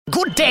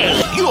Good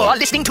day. You are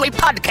listening to a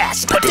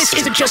podcast, but this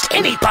isn't just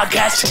any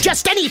podcast.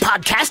 Just any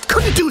podcast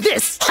couldn't do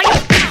this.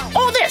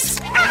 Or this.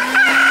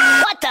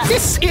 What the?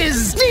 This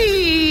is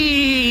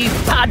the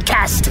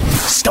podcast.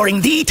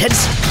 Starring the Ted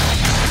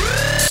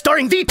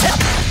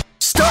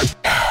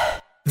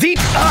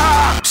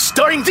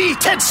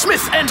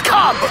Smith and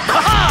Cobb.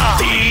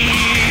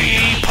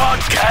 The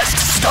podcast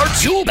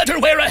starts. You better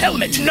wear a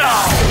helmet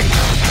now.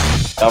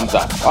 Thumbs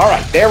up. All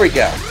right, there we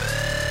go.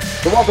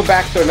 So welcome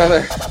back to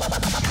another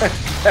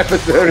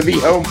episode of the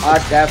Home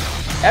Podcast,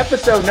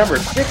 episode number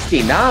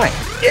 69.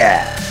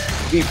 Yeah,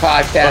 the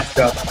podcast,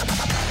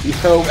 the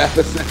Home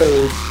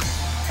episode.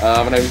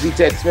 My name is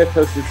Ted Smith,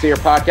 host of the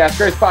podcast,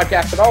 greatest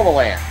podcast in all the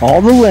land.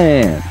 All the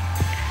land.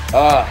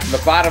 In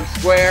the bottom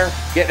square,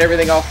 getting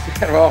everything all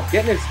set off,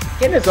 getting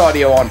his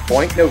audio on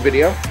point, no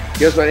video.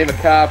 Here's my name is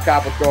Cobb.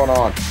 Cobb, what's going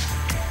on?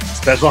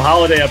 Special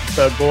holiday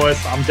episode, boys.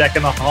 I'm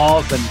decking the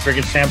halls and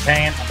drinking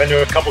champagne. I've been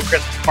to a couple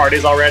Christmas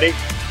parties already.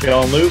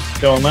 Feeling loose,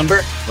 feeling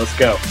limber. Let's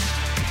go.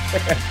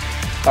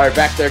 All right,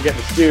 back there getting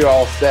the studio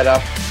all set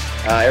up.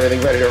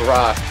 Everything ready to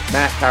rock.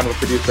 Matt, kind of the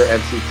producer,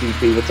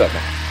 MCTP. What's up,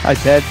 Matt? Hi,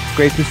 Ted.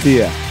 Great to see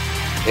you.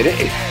 It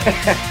is.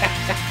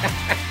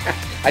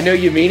 I know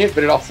you mean it,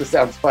 but it also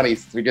sounds funny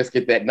since we just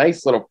get that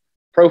nice little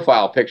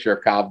profile picture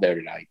of Cobb there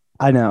tonight.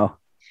 I know.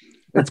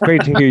 It's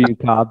great to hear you,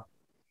 Cobb.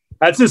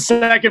 That's his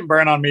second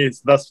burn on me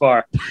thus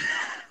far.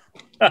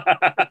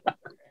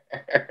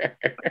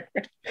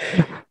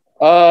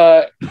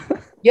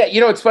 Yeah,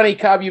 you know, it's funny,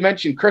 Cobb, you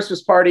mentioned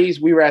Christmas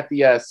parties. We were at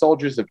the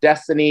Soldiers of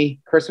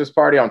Destiny Christmas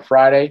party on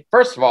Friday.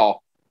 First of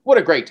all, what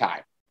a great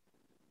time.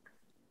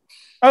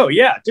 Oh,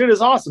 yeah. Dude, it's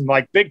awesome.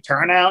 Like, big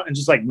turnout and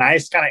just, like,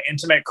 nice kind of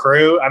intimate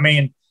crew. I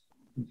mean,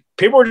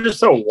 people were just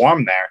so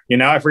warm there. You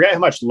know, I forget how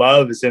much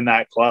love is in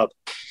that club.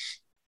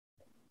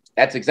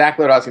 That's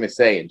exactly what I was going to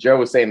say. And Joe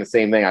was saying the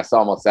same thing. I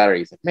saw him on Saturday.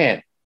 He's like,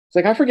 man, it's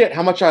like, I forget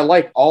how much I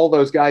like all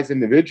those guys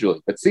individually,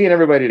 but seeing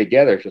everybody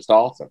together is just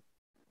awesome.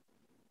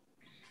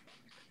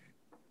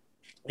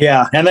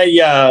 Yeah, and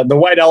the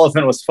White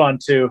Elephant was fun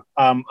too.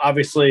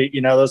 Obviously,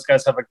 you know, those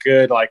guys have a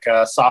good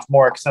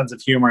sophomoric sense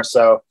of humor,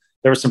 so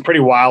there were some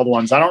pretty wild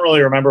ones. I don't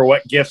really remember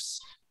what gifts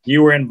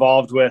you were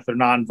involved with or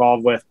not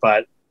involved with,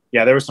 but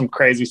yeah, there was some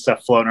crazy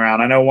stuff floating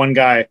around. I know one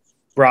guy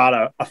brought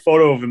a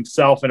photo of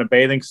himself in a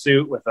bathing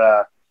suit with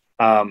a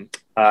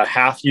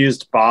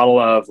half-used bottle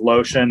of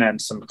lotion and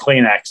some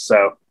Kleenex,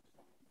 so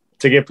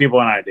to give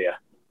people an idea.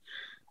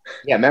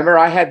 Yeah, remember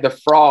I had the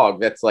frog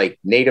that's like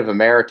Native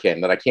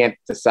American that I can't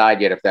decide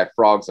yet if that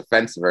frog's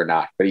offensive or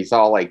not, but he's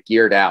all like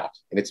geared out.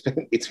 And it's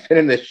been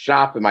in this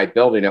shop in my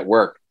building at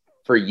work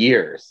for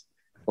years.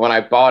 When I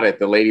bought it,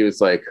 the lady was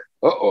like,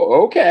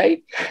 oh,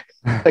 okay.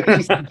 Like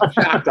he's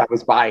shocked I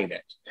was buying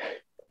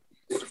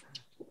it.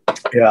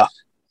 Yeah.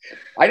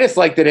 I just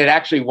liked that it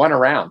actually went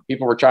around.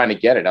 People were trying to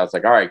get it. I was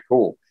like, all right,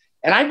 cool.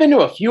 And I've been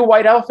to a few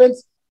White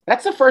Elephants.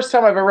 That's the first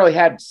time I've ever really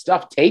had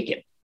stuff taken.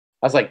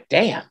 I was like,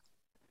 damn.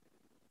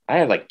 I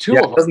had like two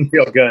of them. It doesn't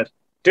feel good.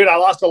 Dude, I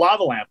lost a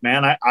lava lamp,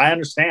 man. I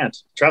understand.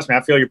 Trust me,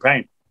 I feel your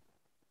pain.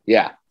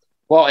 Yeah.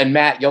 Well, and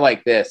Matt, you'll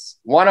like this.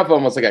 One of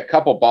them was like a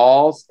couple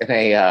balls and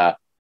a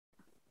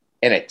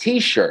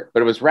T-shirt,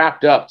 but it was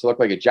wrapped up to look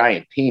like a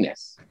giant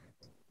penis.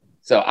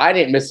 So I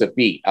didn't miss a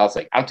beat. I was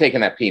like, I'm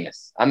taking that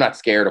penis. I'm not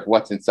scared of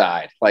what's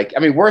inside. Like, I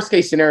mean, worst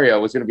case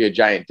scenario was going to be a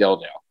giant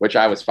dildo, which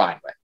I was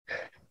fine with.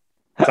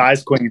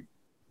 Size queen.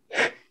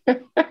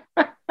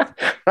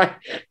 Right.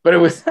 But it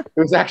was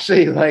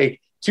actually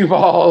like two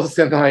balls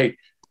and like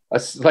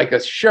a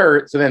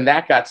shirt. So then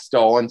that got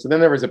stolen. So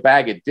then there was a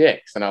bag of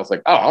dicks. And I was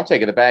like, oh, I'm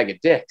taking the bag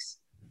of dicks.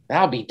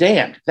 I'll be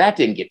damned. That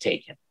didn't get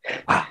taken.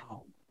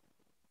 Wow.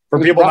 For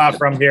people not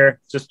from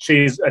here, just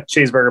a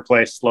cheeseburger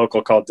place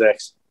local called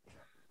Dick's.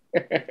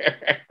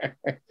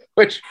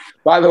 Which,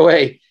 by the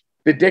way,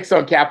 the Dick's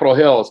on Capitol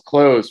Hill is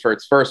closed for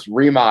its first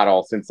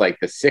remodel since like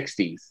the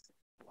 60s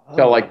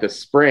till like the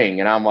spring.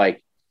 And I'm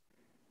like,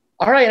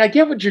 all right, I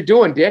get what you're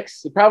doing,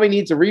 Dick's. It probably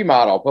needs a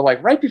remodel, but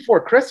like right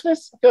before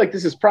Christmas, I feel like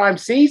this is prime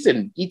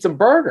season. Eat some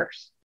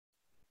burgers.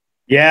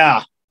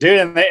 Yeah, dude,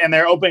 and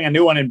they're opening a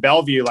new one in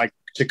Bellevue, like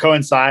to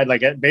coincide,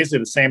 like at basically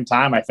the same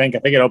time. I think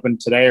it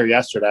opened today or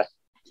yesterday.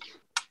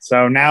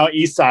 So now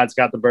East Side's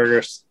got the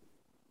burgers.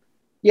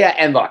 Yeah,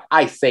 and look,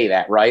 I say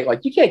that, right? Like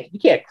you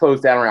can't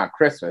close down around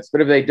Christmas,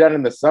 but if they'd done it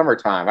in the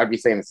summertime, I'd be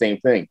saying the same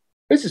thing.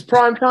 This is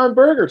prime time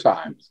burger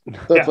times.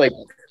 So it's like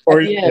at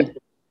the end,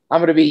 I'm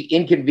going to be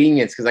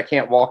inconvenienced because I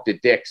can't walk to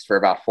Dick's for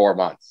about 4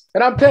 months.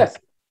 And I'm pissed.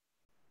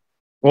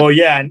 Well,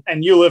 yeah,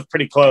 and you live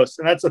pretty close.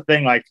 And that's the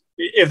thing. Like,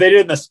 if they did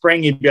it in the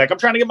spring, you'd be like, I'm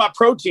trying to get my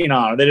protein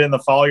on. Or they did it in the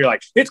fall, you're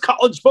like, it's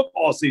college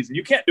football season.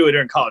 You can't do it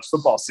during college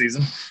football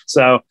season.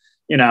 So,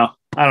 you know,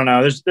 I don't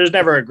know. There's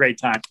never a great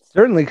time.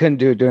 Certainly couldn't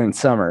do it during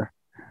summer.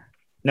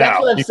 No, that's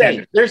what I'm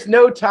saying. There's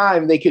no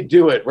time they could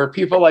do it where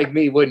people like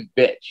me wouldn't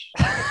bitch.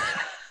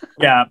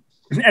 Yeah.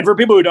 And for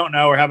people who don't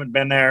know or haven't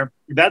been there,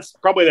 that's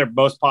probably their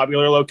most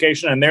popular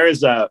location. And there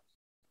is a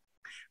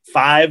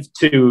 5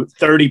 to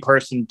 30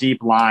 person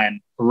deep line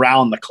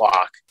around the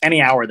clock.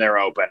 Any hour they're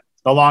open.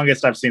 The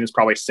longest I've seen is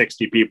probably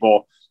 60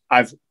 people.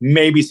 I've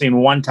maybe seen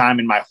one time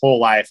in my whole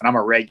life, and I'm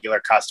a regular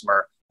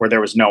customer, where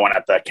there was no one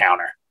at the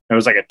counter. It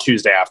was like a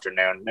Tuesday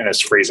afternoon and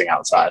it's freezing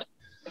outside.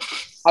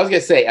 I was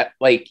going to say,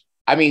 like,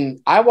 I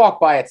mean, I walk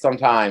by it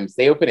sometimes.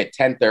 They open at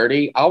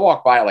 10:30. I'll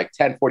walk by at like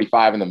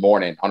 10:45 in the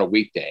morning on a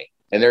weekday,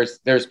 and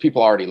there's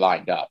people already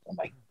lined up. I'm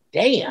like,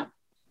 damn.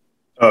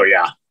 Oh,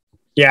 yeah.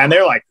 Yeah, and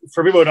they're like,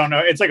 for people who don't know,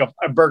 it's like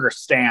a burger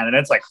stand, and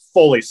it's like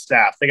fully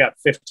staffed. They got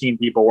 15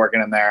 people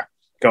working in there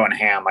going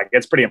ham. Like,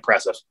 it's pretty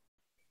impressive.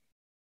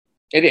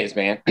 It is,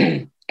 man.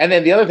 And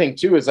then the other thing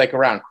too is like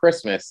around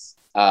Christmas.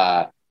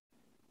 I'm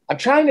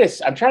trying to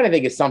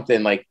think of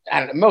something like, I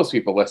don't know, most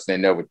people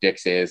listening know what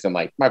Dick's is, and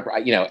like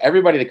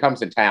everybody that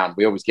comes in town,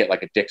 we always get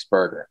like a Dick's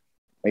burger.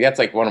 Like that's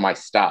like one of my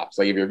stops.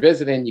 Like if you're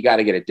visiting, you got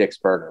to get a Dick's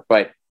burger.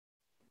 But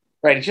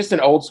right, it's just an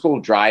old school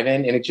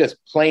drive-in, and it's just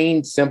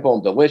plain simple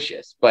and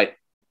delicious. But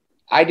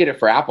I did it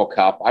for Apple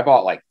Cup. I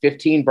bought like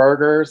 15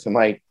 burgers, and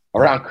like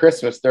around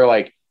Christmas, they're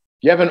like,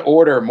 you have an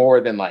order more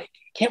than like,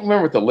 I can't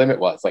remember what the limit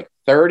was, like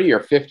 30 or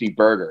 50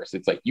 burgers.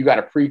 It's like, you got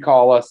to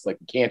pre-call us. Like,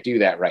 we can't do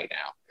that right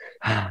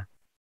now.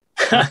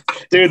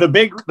 Dude, the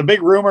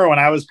big rumor when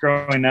I was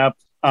growing up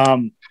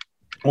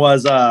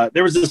was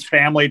there was this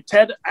family.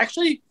 Ted,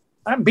 actually,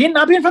 not being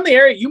from the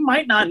area, you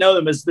might not know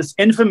them as this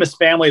infamous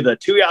family, the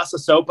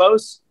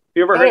Tuiasosopo's. Have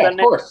you ever heard that name?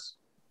 Of course.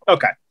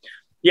 Okay.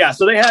 Yeah,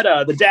 so they had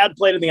the dad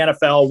played in the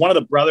NFL. One of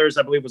the brothers,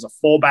 I believe, was a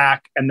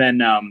fullback, and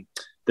then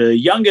the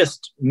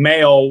youngest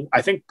male,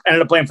 I think,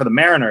 ended up playing for the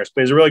Mariners,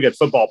 but he's a really good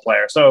football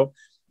player. So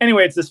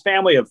anyway, it's this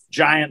family of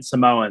giant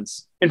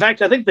Samoans. In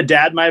fact, I think the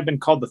dad might have been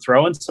called the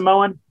Throwing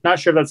Samoan. Not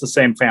sure if that's the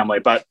same family,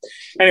 but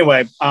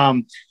anyway,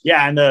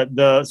 yeah. And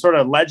the sort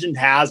of legend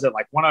has it,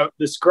 like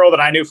this girl that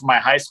I knew from my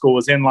high school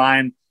was in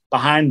line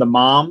behind the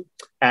mom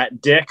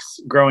at Dick's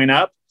growing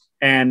up,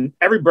 and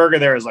every burger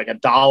there is like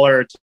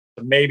 $1 to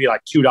maybe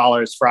like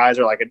 $2 fries,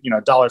 or like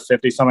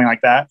 $1.50, something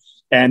like that.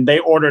 And they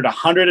ordered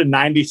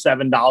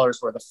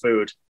 $197 worth of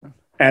food.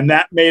 And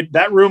that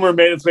rumor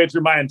made its way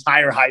through my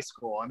entire high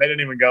school, and they didn't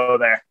even go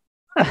there.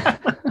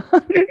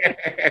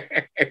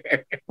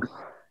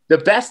 The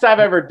best I've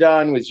ever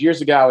done was years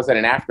ago. I was at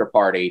an after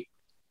party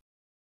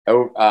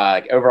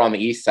over on the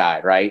east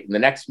side, right? And the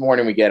next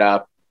morning we get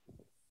up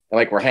and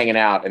like we're hanging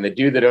out, and the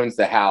dude that owns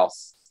the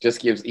house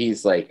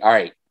he's like, all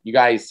right, you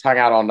guys hung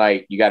out all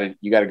night. You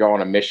gotta go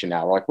on a mission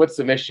now. We're like, what's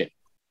the mission?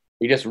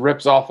 He just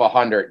rips off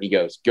 100 and he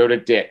goes, go to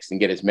Dick's and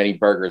get as many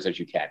burgers as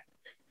you can.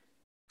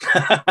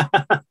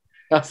 I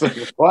was like,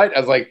 what? I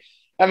was like,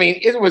 I mean,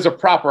 it was a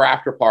proper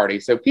after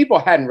party, so people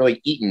hadn't really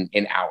eaten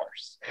in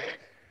hours.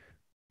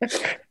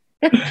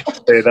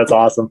 Dude, that's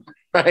awesome.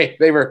 Right.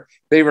 They were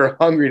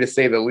hungry, to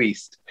say the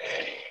least.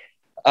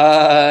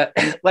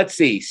 Let's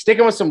see.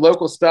 Sticking with some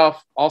local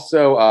stuff.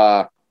 Also,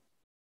 a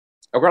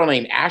girl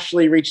named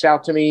Ashley reached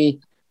out to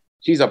me.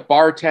 She's a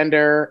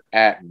bartender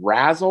at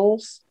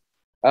Razzles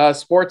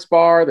sports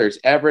bar. There's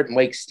Everett and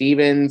Lake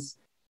Stevens.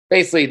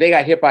 Basically, they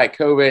got hit by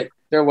COVID.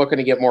 They're looking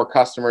to get more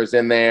customers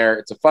in there.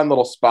 It's a fun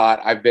little spot.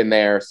 I've been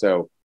there,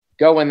 so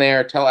go in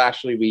there. Tell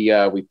Ashley we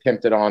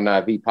pimped it on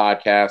the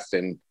podcast,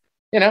 and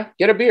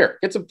get a beer,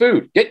 get some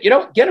food, get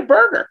a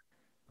burger.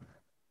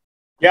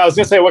 Yeah, I was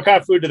gonna say, what kind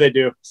of food do they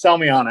do? Sell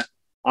me on it.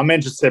 I'm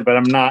interested, but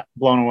I'm not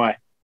blown away.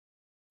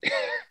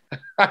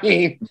 I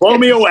mean, blow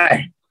me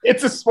away.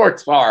 It's a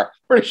sports bar.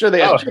 Pretty sure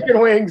they have chicken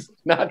wings,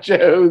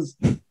 nachos,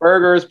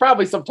 burgers,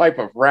 probably some type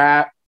of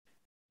wrap.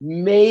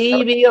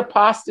 Maybe a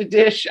pasta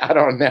dish. I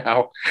don't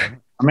know.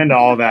 I'm into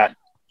all of that.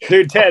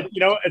 Dude, Ted,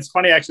 it's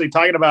funny actually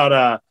talking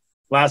about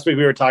last week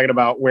we were talking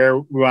about where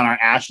we want our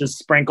ashes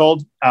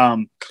sprinkled.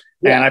 And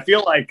I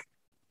feel like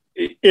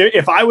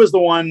if I was the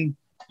one,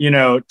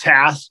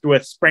 tasked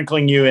with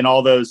sprinkling you in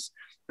all those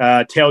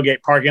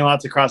tailgate parking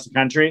lots across the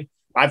country,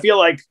 I feel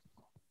like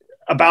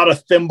about a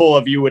thimble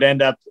of you would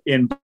end up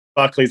in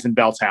Buckley's in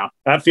Belltown.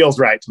 That feels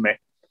right to me.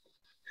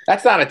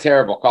 That's not a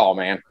terrible call,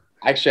 man.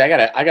 Actually,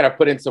 I gotta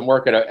put in some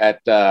work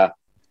at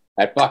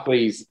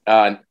Buckley's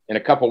in a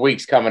couple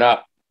weeks coming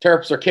up.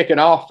 Terps are kicking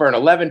off for an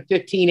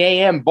 11:15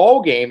 a.m.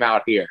 bowl game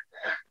out here.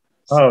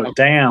 Oh,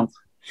 damn!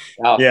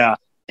 Yeah,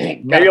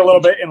 maybe a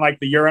little bit in like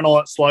the urinal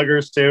at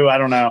Sluggers too. I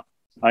don't know.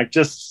 Like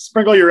just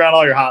sprinkle you around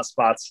all your hot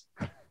spots.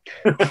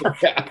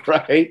 Yeah,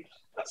 right.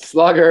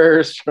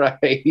 Sluggers,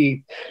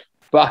 right?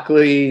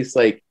 Buckley's,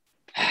 like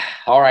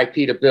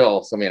R.I.P. to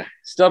Bills. I mean, I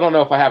still don't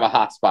know if I have a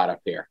hot spot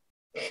up here.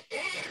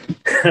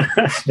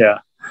 Yeah.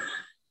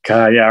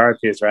 God, yeah, RP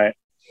is right.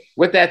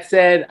 With that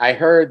said, I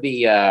heard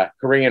the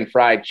Korean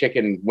fried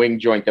chicken wing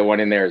joint that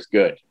went in there is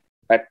good.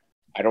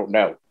 I don't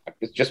know.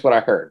 It's just what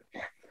I heard.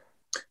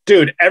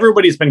 Dude,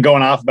 everybody's been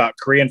going off about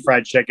Korean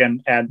fried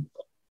chicken, and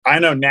I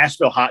know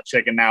Nashville hot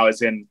chicken now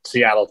is in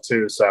Seattle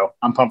too, so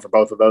I'm pumped for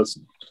both of those.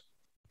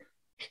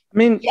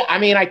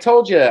 I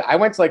told you, I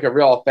went to like a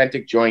real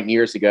authentic joint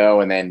years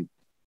ago, and then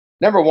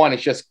number one,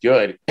 it's just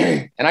good.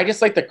 And I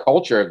just like the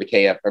culture of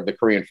the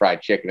Korean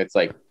fried chicken. It's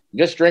like,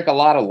 just drink a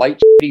lot of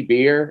light shitty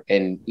beer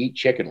and eat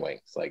chicken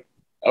wings. Like,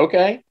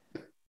 okay.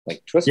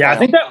 Like, twist. Yeah, I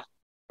think that.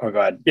 Oh,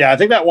 God. Yeah, I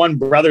think that one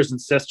Brothers and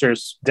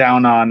Sisters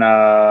down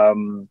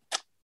on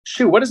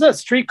what is that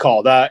street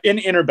called? In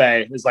Inner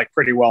Bay is like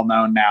pretty well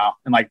known now.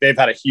 And like they've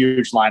had a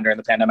huge line during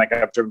the pandemic.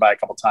 I've driven by a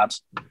couple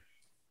times.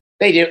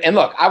 They do. And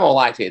look, I won't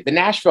lie to you. The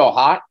Nashville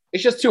hot,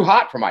 it's just too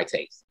hot for my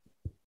taste.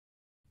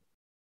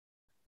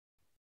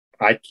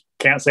 I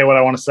can't say what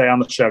I want to say on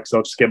the show because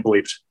I'll just get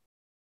bleeped.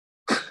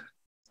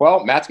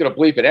 Well, Matt's going to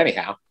bleep it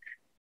anyhow.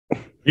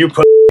 You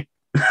put.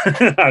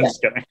 I'm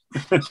just kidding.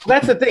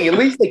 That's the thing. At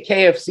least the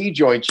KFC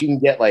joints, you can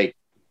get like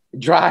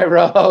dry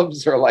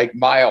rubs or like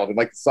mild and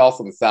like the sauce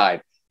on the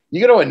side.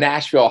 You go to a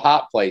Nashville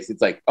hot place,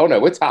 it's like, oh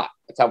no, it's hot.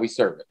 That's how we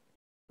serve it.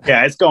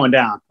 Yeah, it's going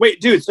down.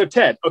 Wait, dude. So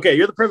Ted, okay,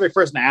 you're the perfect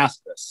person to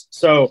ask this.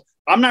 So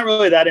I'm not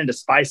really that into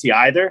spicy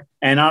either.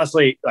 And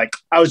honestly, like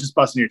I was just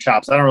busting your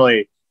chops. I don't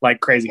really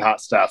like crazy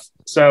hot stuff.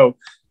 So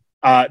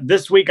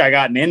this week I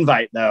got an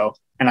invite though.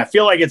 And I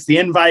feel like it's the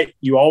invite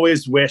you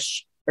always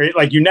wish, or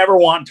like you never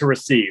want to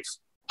receive.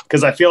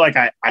 Because I feel like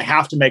I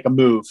have to make a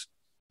move.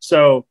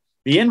 So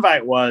the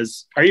invite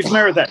was, are you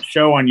familiar with that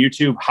show on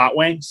YouTube, Hot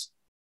Wings?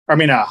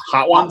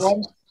 Hot Ones?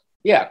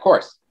 Yeah, of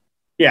course.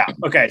 Yeah.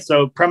 Okay.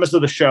 So premise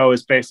of the show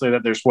is basically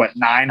that there's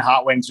 9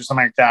 hot wings or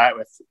something like that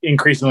with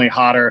increasingly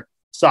hotter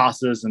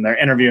sauces, and they're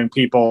interviewing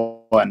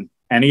people and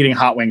eating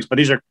hot wings. But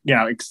these are,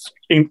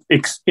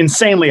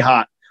 insanely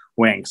hot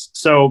wings.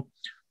 So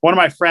one of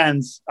my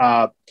friends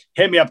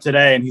hit me up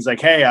today and he's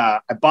like, hey, I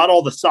bought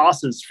all the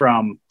sauces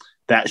from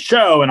that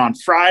show. And on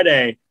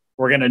Friday,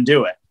 we're going to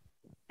do it.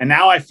 And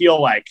now I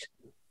feel like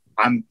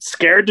I'm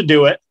scared to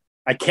do it.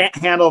 I can't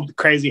handle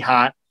crazy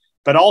hot,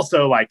 but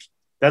also like,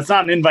 that's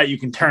not an invite you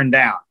can turn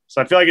down. So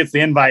I feel like it's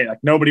the invite like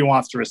nobody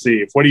wants to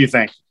receive. What do you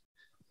think?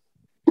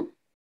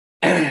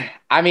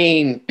 I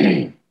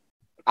mean,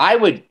 I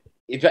would,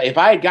 if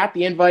I had got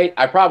the invite,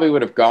 I probably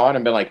would have gone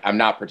and been like, I'm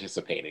not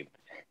participating.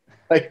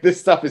 Like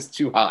this stuff is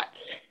too hot.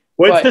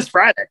 Well, it's this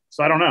Friday,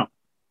 so I don't know.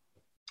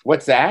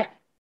 What's that?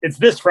 It's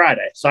this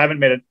Friday, so I haven't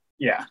made it.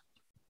 Yeah.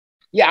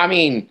 Yeah, I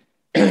mean,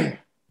 can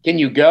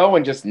you go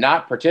and just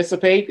not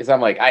participate? Because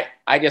I'm like,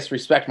 I just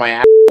respect my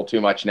asshole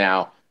too much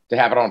now to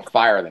have it on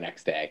fire the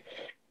next day.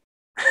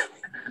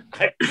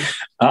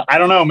 I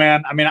don't know,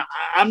 man. I mean,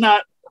 I'm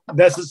not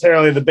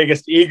necessarily the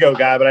biggest ego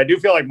guy, but I do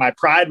feel like my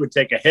pride would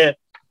take a hit.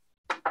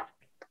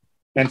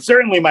 And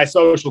certainly my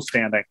social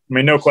standing. I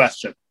mean, no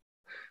question.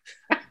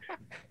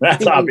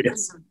 That's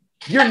obvious.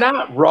 You're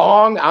not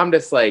wrong. I'm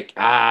just like,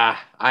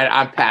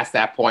 I'm past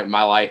that point in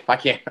my life.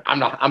 I'm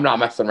not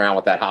messing around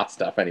with that hot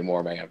stuff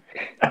anymore, man.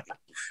 All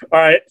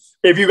right.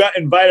 If you got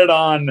invited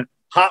on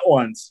Hot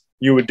Ones,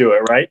 you would do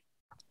it, right?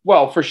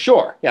 Well, for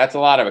sure. Yeah, it's a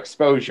lot of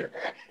exposure.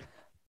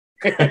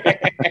 God,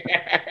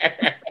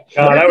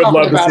 I would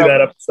love to see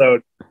that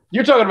episode.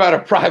 You're talking about a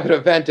private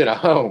event in a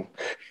home.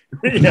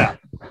 Yeah.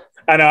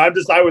 I know.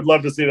 I would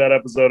love to see that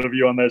episode of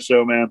you on that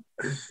show, man.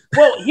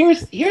 Well,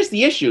 here's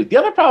the issue. The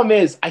other problem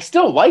is I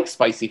still like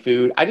spicy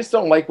food. I just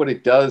don't like what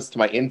it does to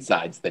my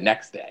insides the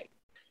next day.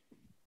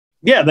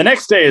 Yeah, the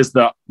next day is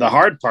the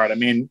hard part. I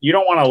mean, you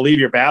don't want to leave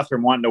your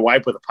bathroom wanting to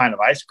wipe with a pint of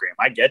ice cream.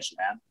 I get you,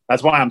 man.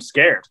 That's why I'm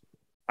scared.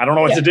 I don't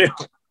know what to do.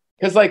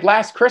 Because like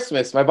last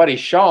Christmas, my buddy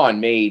Sean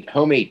made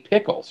homemade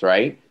pickles,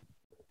 right?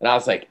 And I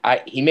was like,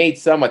 he made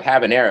some with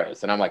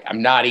habaneros. And I'm like,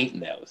 I'm not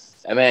eating those.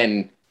 And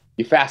then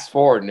you fast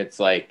forward and it's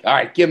like, all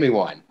right, give me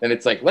one. And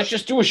it's like, let's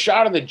just do a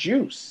shot of the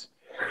juice.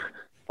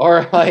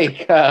 Or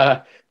like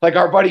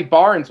our buddy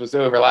Barnes was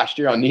over last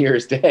year on New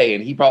Year's Day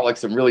and he brought like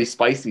some really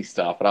spicy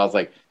stuff. And I was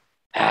like,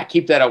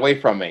 keep that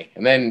away from me.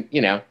 And then,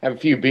 have a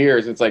few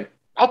beers. It's like,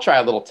 I'll try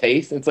a little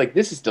taste. And it's like,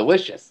 this is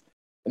delicious.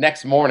 The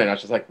next morning, I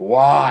was just like,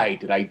 why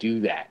did I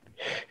do that?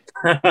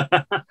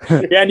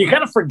 Yeah, and you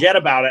kind of forget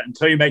about it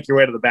until you make your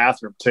way to the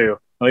bathroom, too.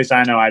 At least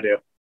I know I do.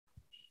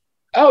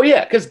 Oh,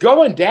 yeah, because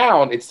going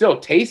down, it still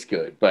tastes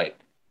good. But,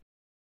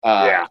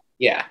 yeah.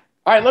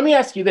 All right, let me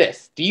ask you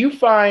this. Do you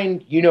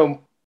find,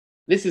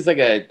 this is like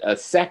a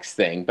sex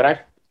thing,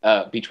 but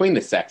between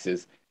the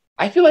sexes,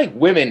 I feel like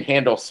women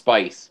handle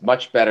spice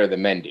much better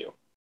than men do.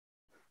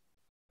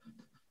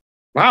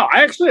 Wow,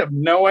 I actually have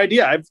no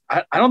idea.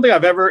 I don't think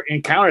I've ever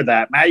encountered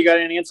that. Matt, you got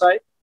any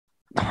insight?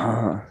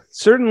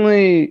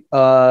 Certainly,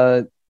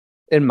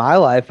 in my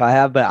life, I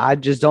have, but I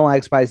just don't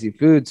like spicy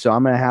food, so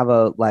I'm gonna have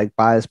a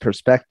biased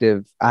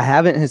perspective. I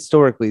haven't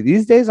historically.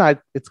 These days,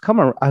 I've come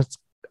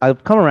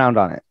around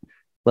on it.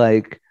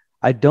 Like,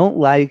 I don't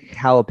like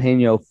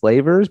jalapeno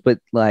flavors, but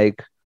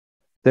like,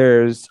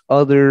 there's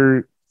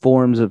other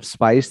forms of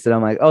spice that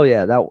I'm like, oh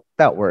yeah,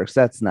 that works.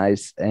 That's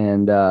nice.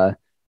 And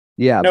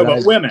yeah, no,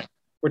 but women.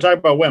 We're talking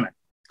about women.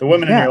 The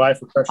women in your life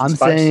with fresh I'm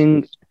spice.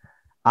 saying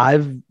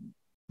I've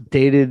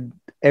dated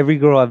every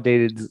girl I've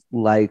dated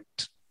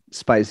liked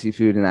spicy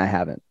food and I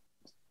haven't.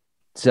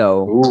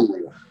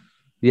 So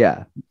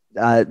yeah,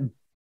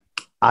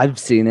 I've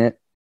seen it.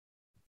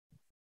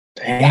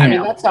 Damn. Yeah, I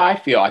mean, that's how I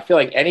feel. I feel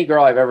like any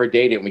girl I've ever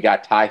dated and we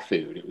got Thai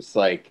food, it was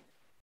like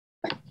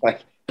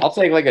I'll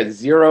take like a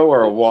 0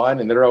 or a 1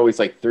 and they're always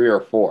like 3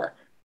 or 4.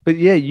 But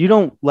yeah, you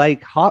don't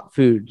like hot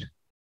food,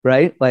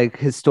 right? Like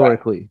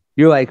historically. Right.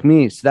 You're like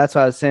me. So that's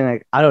why I was saying,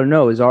 like, I don't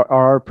know, are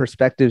our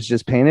perspectives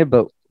just painted?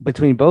 But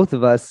between both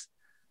of us,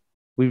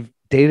 we've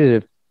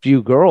dated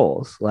few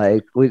girls.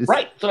 Like Right.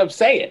 That's what I'm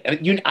saying.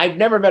 And I've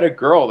never met a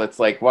girl that's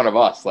like one of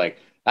us. Like,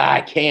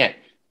 I can't.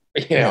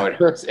 It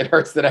hurts. It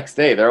hurts the next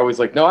day. They're always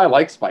like, no, I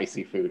like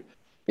spicy food.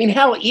 I mean,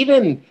 hell,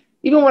 even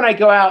when I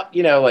go out,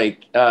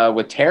 like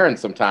with Taryn,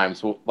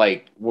 sometimes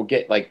we'll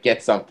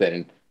get something.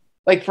 And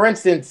like for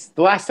instance,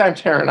 the last time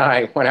Taryn and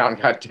I went out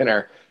and got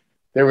dinner,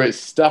 there was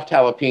stuffed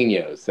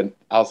jalapenos, and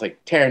I was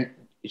like, Taryn,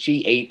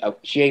 she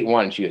ate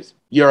one. And she goes,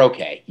 "You're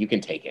okay. You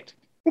can take it."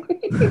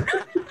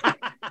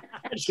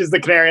 She's the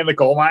canary in the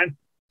coal mine.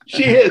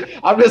 She is.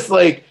 I'm just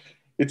like,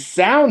 it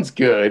sounds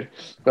good,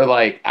 but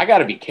like, I got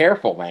to be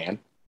careful, man.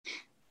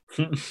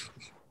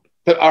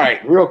 But, all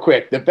right, real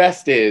quick. The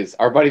best is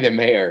our buddy, the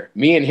mayor.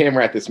 Me and him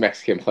are at this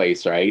Mexican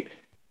place, right?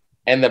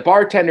 And the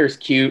bartender's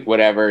cute,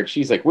 whatever. And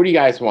she's like, "What do you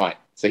guys want?"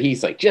 So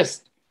he's like,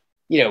 "Just,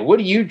 what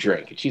do you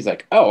drink?" And she's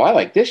like, "Oh, I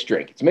like this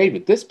drink. It's made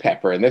with this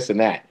pepper and this and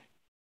that."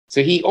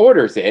 So he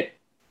orders it.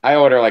 I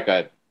order like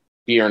a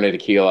beer and a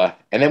tequila.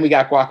 And then we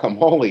got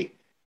guacamole.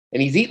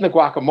 And he's eating the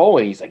guacamole.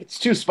 And he's like, "It's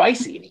too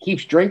spicy." And he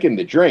keeps drinking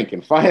the drink.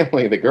 And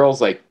finally, the girl's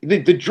like, the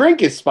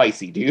drink is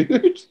spicy,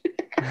 dude.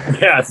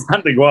 Yeah, it's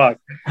not the guac.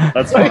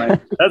 That's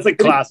fine. That's a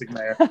classic,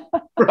 mayor.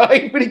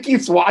 Right? But he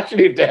keeps washing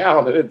it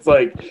down. And it's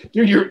like,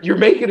 dude, you're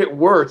making it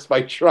worse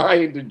by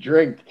trying to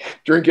drink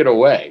it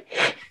away.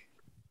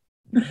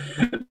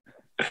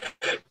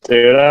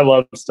 Dude, I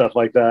love stuff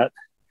like that.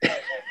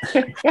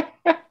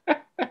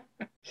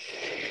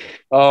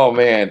 Oh,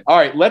 man. All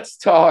right, let's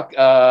talk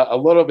a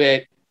little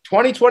bit.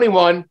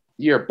 2021,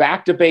 you're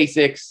back to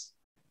basics.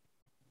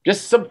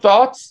 Just some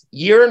thoughts,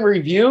 year in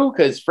review,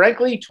 because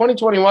frankly,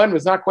 2021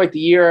 was not quite the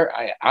year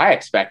I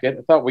expected.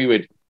 I thought we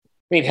would,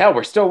 hell,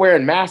 we're still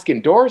wearing masks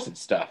indoors and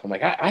stuff. I'm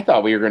like, I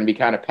thought we were going to be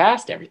kind of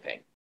past everything.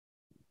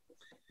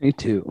 Me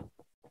too.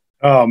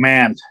 Oh,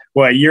 man.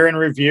 What, year in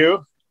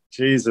review?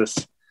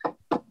 Jesus.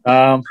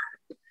 Yeah.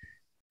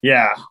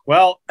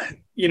 Well,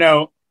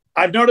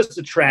 I've noticed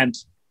a trend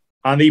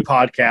on the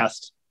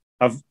podcast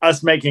of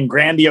us making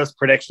grandiose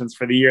predictions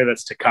for the year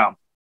that's to come,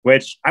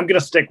 which I'm going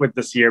to stick with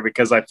this year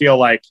because I feel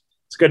like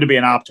it's good to be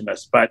an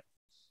optimist. But,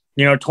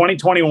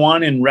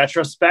 2021 in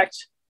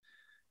retrospect,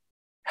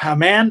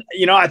 man,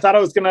 I thought I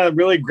was going to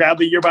really grab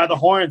the year by the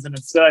horns, and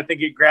instead I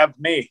think it grabbed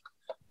me.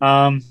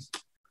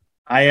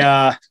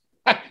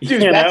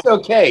 Dude, that's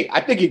okay.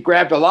 I think it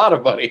grabbed a lot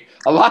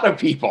of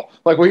people.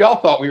 Like we all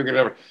thought we were going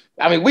to,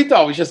 we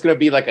thought it was just going to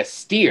be like a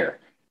steer.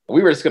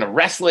 We were just going to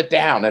wrestle it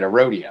down at a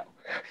rodeo.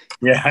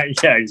 Yeah,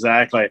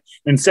 exactly.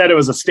 Instead, it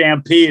was a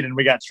stampede and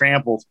we got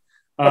trampled.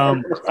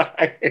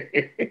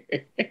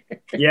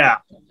 Yeah.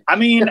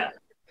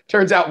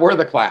 Turns out we're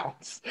the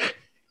clowns.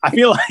 I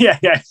feel like, yeah,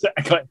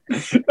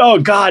 exactly. Oh,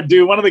 God,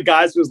 dude. One of the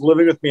guys who was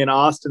living with me in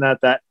Austin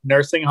at that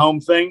nursing home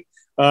thing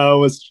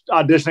was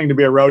auditioning to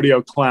be a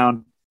rodeo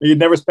clown. He'd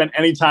never spent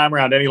any time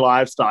around any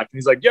livestock. And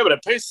he's like, "Yeah, but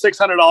it pays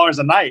 $600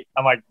 a night."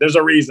 I'm like, "There's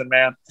a reason,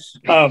 man."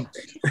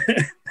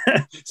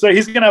 So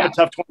he's going to have a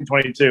tough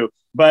 2022.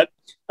 But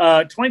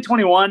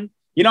 2021,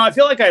 I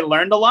feel like I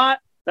learned a lot.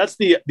 That's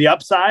the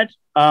upside.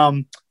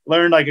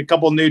 Learned like a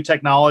couple new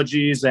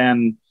technologies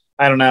and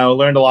I don't know,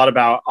 learned a lot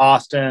about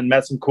Austin,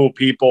 met some cool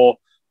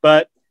people.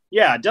 But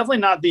yeah, definitely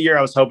not the year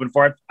I was hoping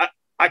for.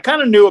 I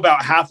kind of knew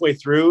about halfway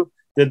through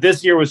that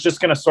this year was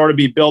just going to sort of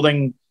be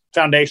building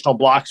foundational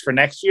blocks for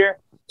next year.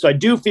 So I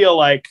do feel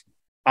like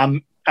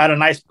I'm at a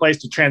nice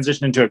place to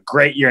transition into a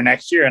great year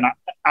next year. And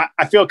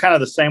I feel kind of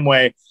the same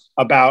way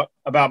about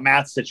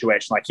Matt's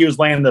situation. Like he was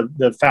laying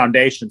the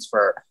foundations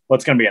for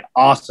what's going to be an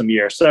awesome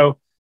year. So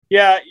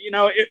yeah,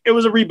 it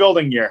was a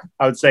rebuilding year,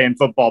 I would say in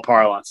football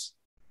parlance.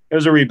 It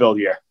was a rebuild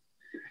year.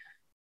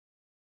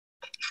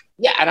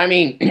 Yeah.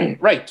 And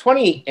right.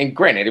 20, and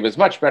granted, it was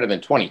much better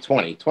than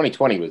 2020.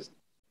 2020 was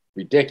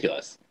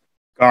ridiculous.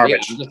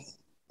 Garbage. Yeah,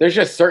 there's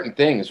just certain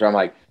things where I'm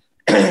like,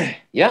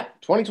 yeah,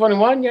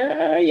 2021.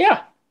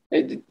 Yeah.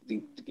 It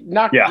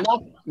knocked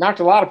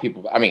a lot of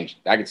people. I can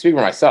speak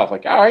for myself.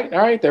 Like, all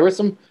right. There were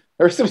some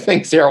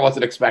things there I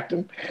wasn't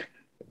expecting.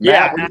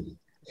 Yeah.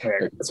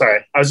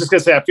 Sorry. I was just going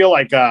to say, I feel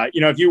like,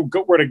 if you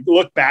were to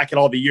look back at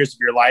all the years of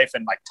your life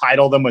and like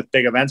title them with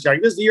big events, you're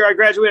like, this is the year I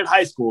graduated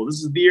high school. This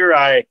is the year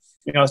I,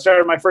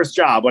 started my first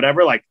job,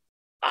 whatever. Like,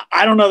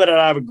 I don't know that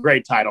I'd have a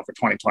great title for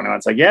 2021.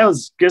 It's like, yeah, it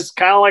was just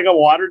kind of like a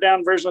watered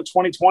down version of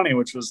 2020,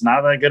 which was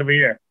not that good of a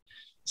year.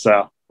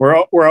 So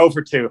we're 0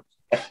 for 2.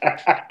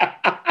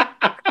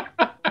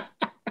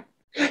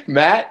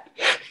 Matt?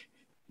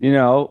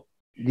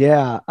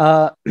 Yeah.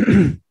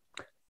 On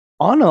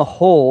a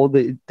whole,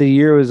 the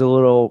year was a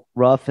little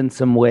rough in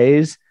some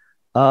ways.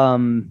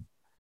 I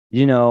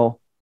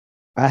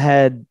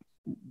had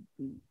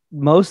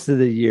most of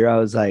the year, I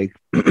was like,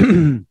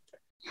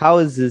 how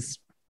is this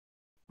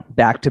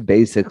back to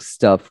basics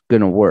stuff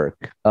going to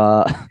work?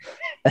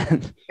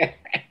 And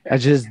I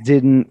just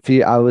didn't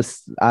feel,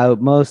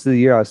 most of the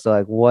year, I was still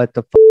like, what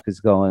the fuck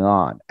is going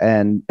on?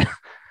 And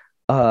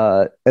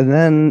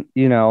then,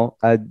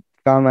 I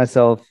found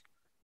myself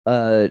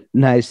a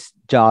nice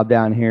job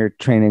down here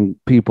training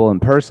people in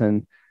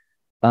person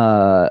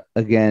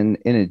again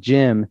in a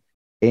gym.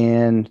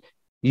 And,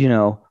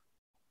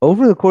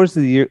 over the course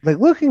of the year, like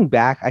looking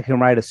back, I can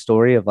write a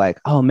story of like,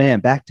 oh man,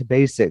 back to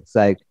basics.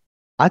 Like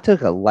I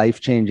took a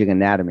life-changing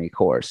anatomy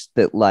course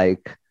that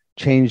like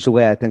changed the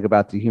way I think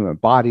about the human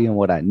body and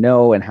what I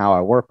know and how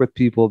I work with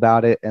people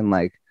about it. And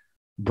like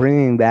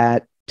bringing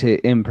that to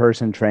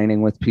in-person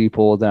training with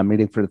people that I'm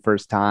meeting for the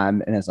first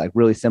time. And it's like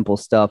really simple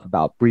stuff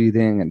about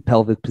breathing and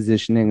pelvic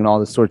positioning and all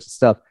this sorts of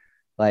stuff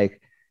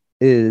like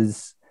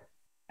has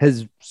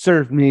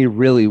served me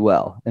really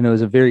well. And it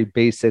was a very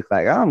basic,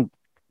 like, I'm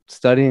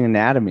studying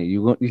anatomy.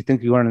 You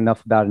think you learn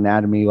enough about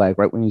anatomy, like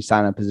right when you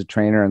sign up as a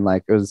trainer. And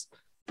like, it was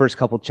first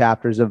couple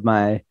chapters of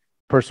my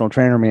personal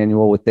trainer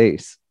manual with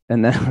ACE.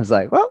 And then I was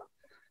like, well,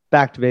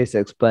 back to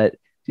basics. But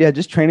yeah,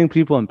 just training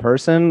people in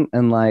person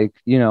and like,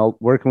 you know,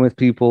 working with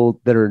people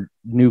that are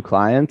new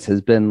clients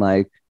has been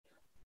like,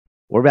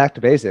 we're back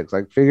to basics.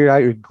 Like figure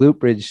out your glute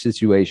bridge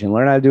situation,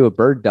 learn how to do a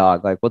bird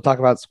dog. Like we'll talk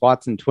about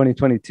squats in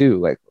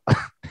 2022, like,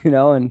 you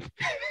know, and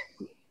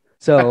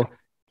so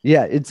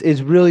yeah, it's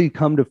really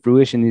come to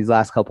fruition these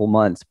last couple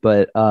months,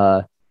 but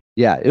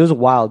yeah, it was a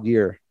wild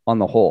year on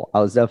the whole.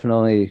 I was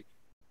definitely,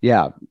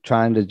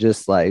 trying to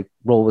just like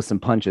roll with some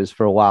punches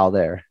for a while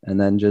there and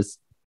then just,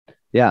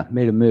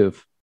 made a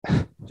move.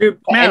 Dude,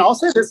 man, I'll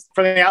say this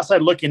from the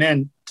outside looking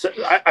in.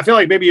 I feel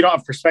like maybe you don't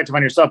have perspective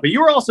on yourself, but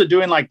you were also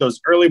doing like those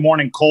early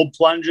morning cold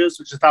plunges,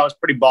 which I thought was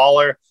pretty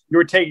baller. You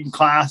were taking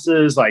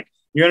classes, like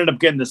you ended up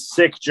getting the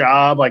sick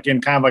job, like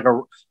in kind of like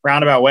a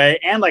roundabout way,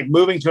 and like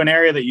moving to an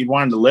area that you'd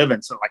wanted to live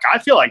in. So like, I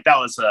feel like that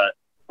was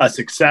a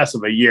success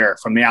of a year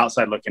from the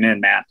outside looking in,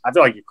 man. I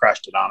feel like you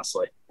crushed it,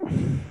 honestly.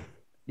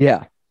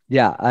 Yeah.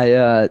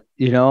 I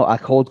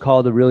cold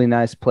called a really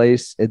nice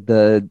place at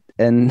the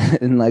end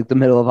in like the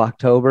middle of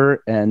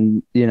October.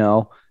 And, you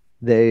know,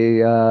 they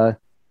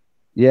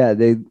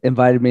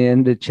invited me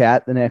in to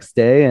chat the next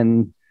day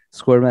and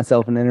scored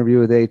myself an interview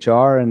with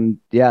HR. And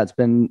it's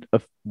been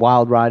a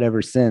wild ride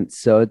ever since.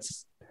 So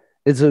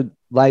it's a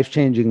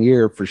life-changing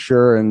year for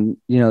sure. And,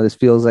 you know, this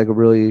feels like a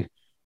really,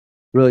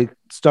 really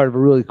start of a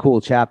really cool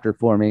chapter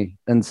for me.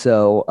 And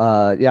so,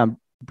 I'm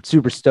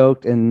super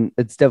stoked. And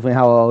it's definitely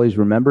how I always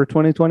remember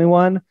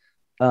 2021.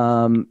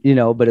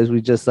 But as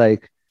we just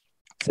like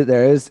sit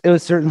there, it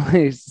was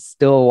certainly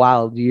still a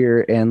wild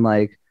year. And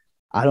like,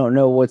 I don't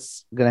know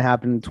what's going to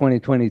happen in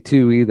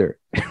 2022 either.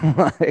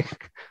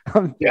 Like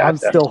I'm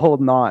still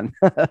holding on.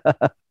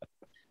 But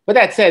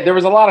that said, there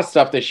was a lot of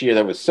stuff this year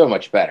that was so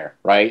much better,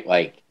 right?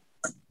 Like,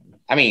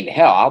 I mean,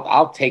 hell,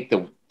 I'll take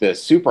the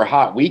super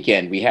hot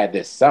weekend we had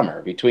this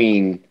summer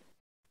between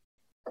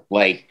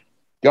like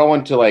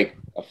going to like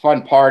a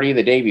fun party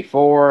the day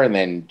before and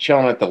then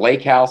chilling at the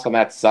lake house on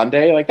that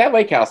Sunday. Like that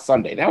lake house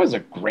Sunday, that was a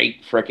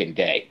great freaking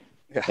day.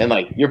 Yeah. And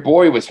like your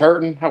boy was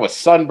hurting. I was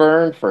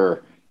sunburned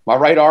my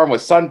right arm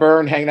was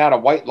sunburned, hanging out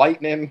of white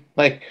lightning.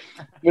 Like,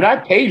 dude, I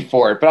paid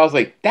for it, but I was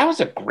like, that was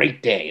a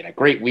great day and a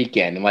great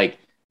weekend. And like,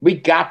 we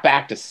got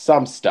back to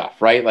some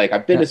stuff, right? Like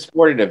I've been to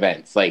sporting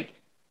events. Like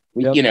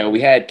we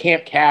had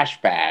Camp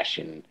Cash Bash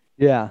and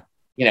I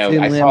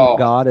saw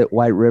God at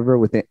White River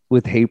with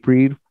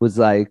Hatebreed was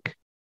like,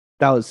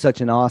 that was such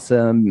an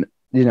awesome,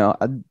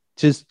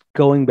 just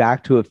going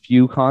back to a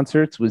few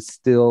concerts was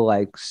still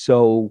like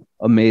so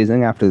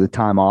amazing after the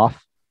time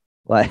off.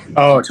 Like,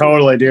 oh,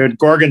 totally, dude.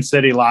 Gorgon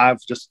City live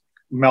just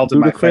melted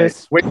my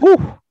face. Wait,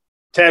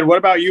 Ted, what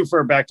about you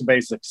for Back to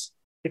Basics?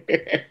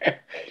 It's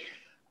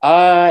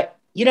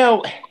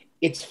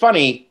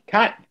funny.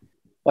 I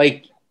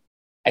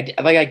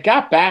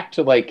got back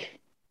to like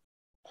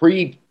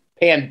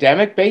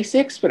pre-pandemic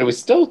basics, but it was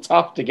still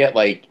tough to get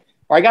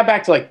or I got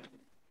back to like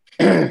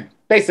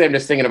basically I'm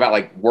just thinking about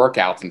like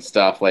workouts and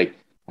stuff. Like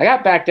I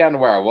got back down to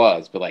where I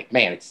was, but like,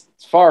 man, it's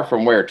far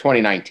from where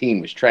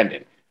 2019 was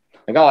trending.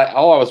 Like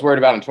all I was worried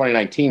about in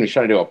 2019 was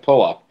trying to do a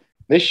pull-up.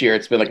 This year,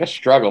 it's been like a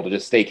struggle to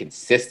just stay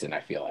consistent,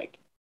 I feel like.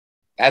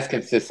 As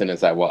consistent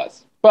as I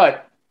was.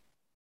 But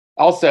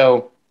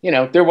also,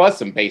 there was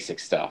some basic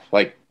stuff.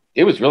 Like,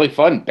 it was really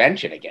fun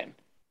benching again.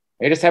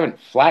 I just haven't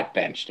flat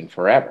benched in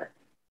forever.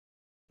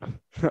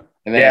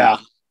 And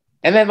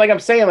then, like I'm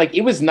saying, like,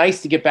 it was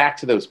nice to get back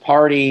to those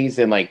parties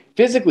and, like,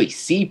 physically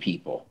see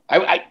people.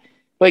 I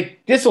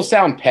like, this will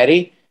sound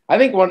petty. I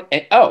think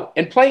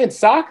and playing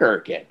soccer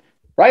again.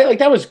 Right? Like,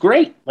 that was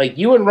great. Like,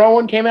 you and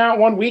Rowan came out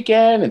one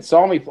weekend and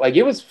saw me. Like,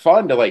 it was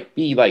fun to, like,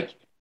 be, like,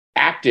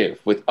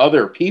 active with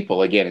other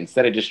people again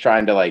instead of just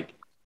trying to, like,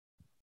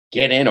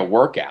 get in a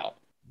workout.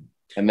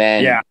 And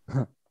then,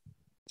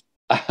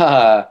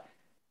 I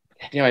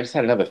just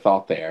had another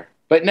thought there.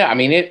 But, no, I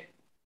mean,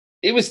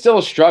 it was still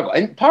a struggle.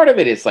 And part of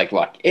it is, like,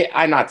 look,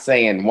 I'm not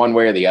saying one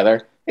way or the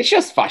other. It's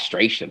just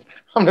frustration.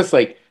 I'm just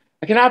like,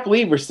 I cannot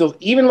believe we're still,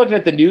 even looking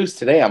at the news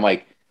today, I'm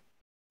like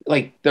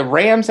the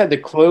Rams had to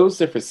close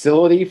their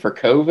facility for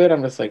COVID.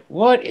 I'm just like,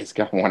 what is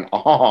going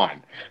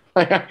on?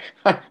 I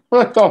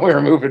thought we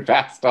were moving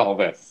past all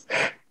this.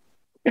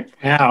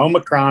 Yeah,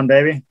 Omicron,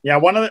 baby. Yeah,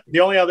 the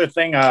only other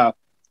thing I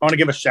want to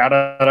give a shout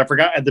out. I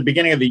forgot at the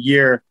beginning of the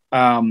year,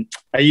 I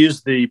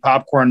used the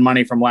popcorn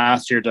money from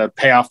last year to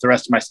pay off the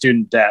rest of my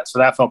student debt. So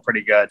that felt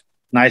pretty good.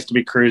 Nice to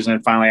be cruising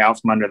and finally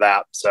out from under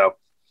that. So,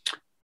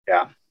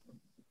 yeah.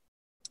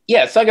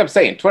 Yeah, it's like I'm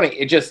saying,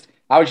 20.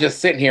 I was just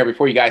sitting here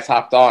before you guys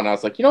hopped on. And I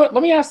was like, you know what?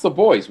 Let me ask the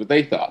boys what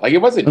they thought. Like, it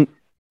wasn't. I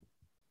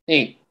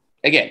mean,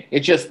 again,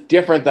 it's just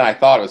different than I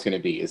thought it was going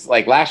to be. It's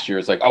like last year.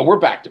 It's like, oh, we're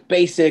back to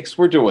basics.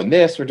 We're doing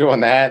this. We're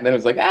doing that. And then it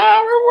was like,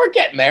 we're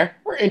getting there.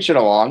 We're inching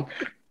along.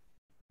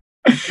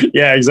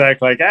 Yeah,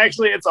 exactly. Like,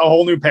 actually, it's a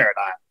whole new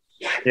paradigm.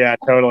 Yeah,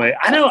 totally.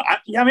 I know.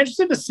 I'm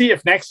interested to see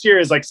if next year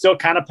is like still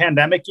kind of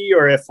pandemic-y,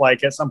 or if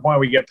like at some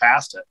point we get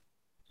past it.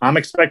 I'm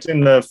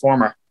expecting the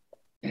former.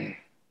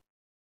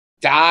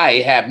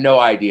 I have no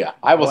idea.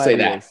 I will say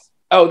that.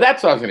 Oh,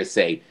 that's what I was going to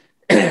say.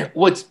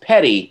 What's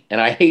petty,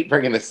 and I hate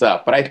bringing this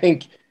up, but I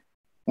think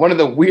one of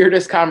the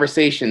weirdest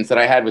conversations that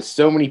I had with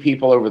so many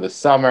people over the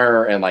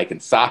summer and like in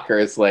soccer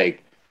is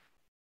like,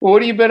 well,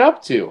 what have you been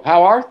up to?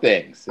 How are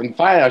things? And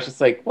finally, I was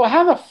just like, well,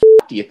 how the f***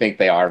 do you think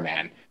they are,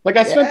 man? Like,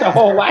 I spent the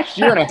whole last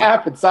year and a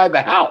half inside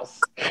the house.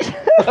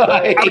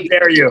 Like, how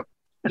dare you?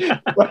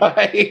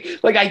 Right?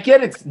 Like, I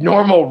get it's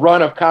normal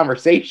run of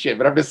conversation,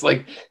 but I'm just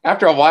like,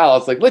 after a while, I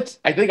was like,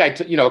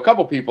 a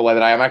couple people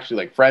that I am actually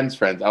like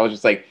friends. I was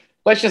just like,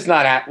 let's just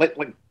not act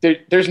like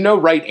there's no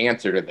right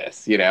answer to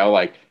this,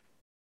 like,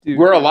 dude,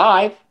 we're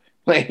alive.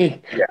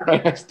 Like,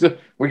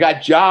 we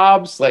got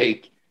jobs,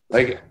 like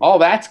all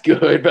that's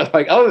good. But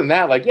like, other than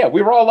that, like, yeah,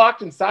 we were all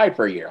locked inside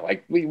for a year.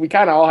 Like we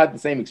kind of all had the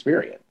same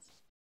experience.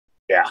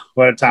 Yeah.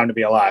 What a time to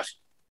be alive.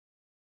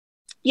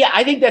 Yeah.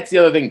 I think that's the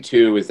other thing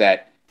too, is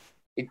that,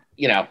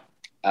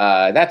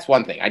 that's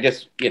one thing. I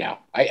just,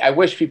 I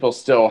wish people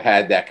still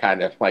had that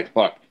kind of like,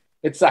 look,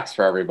 it sucks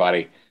for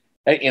everybody.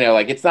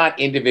 Like, it's not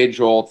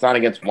individual. It's not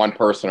against one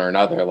person or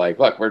another. Like,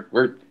 look,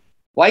 we're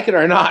like it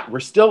or not,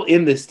 we're still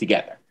in this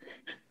together.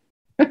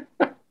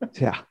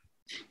 Yeah.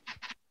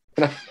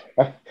 I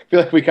feel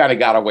like we kind of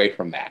got away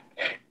from that.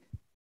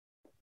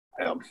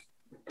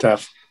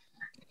 Tough.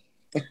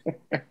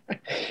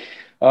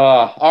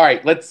 All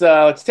right, let's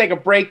take a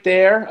break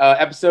there.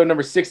 Episode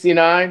number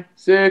 69.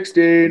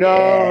 69.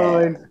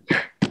 Yeah.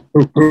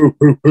 All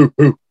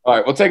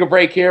right, we'll take a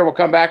break here. We'll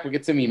come back. We'll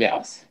get some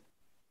emails.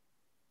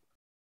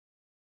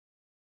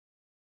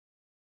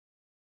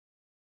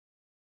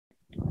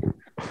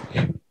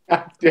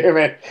 God damn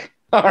it.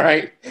 All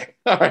right,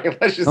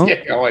 let's just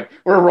get going.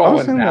 We're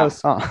rolling now.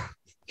 Song.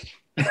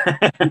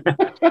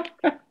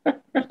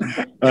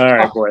 All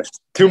right, boys.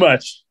 Too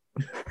much.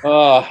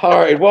 All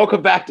right,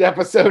 welcome back to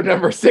episode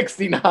number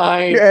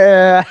 69.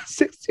 Yeah,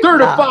 69.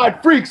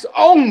 Certified freaks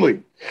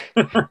only.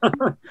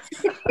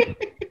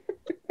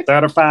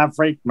 Certified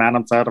freak, man,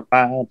 I'm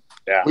certified.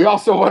 Yeah. We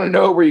also want to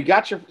know where you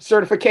got your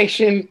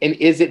certification and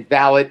is it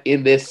valid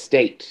in this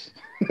state?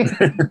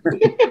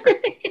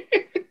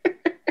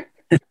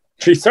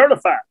 She's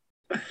certified.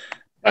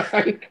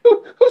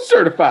 Who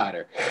certified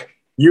her?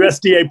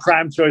 USDA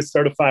Prime Choice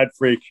Certified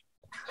Freak.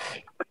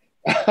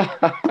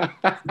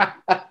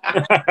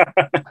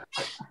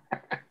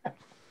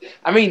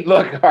 I mean,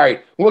 look, all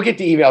right, we'll get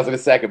to emails in a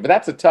second, but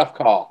that's a tough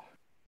call.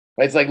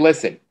 It's like,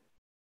 listen,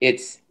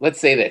 let's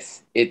say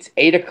this. It's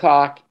 8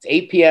 o'clock, it's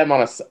 8 p.m.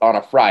 on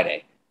a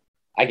Friday.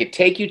 I could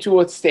take you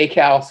to a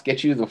steakhouse,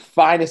 get you the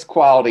finest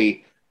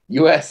quality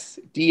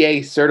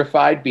USDA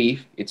certified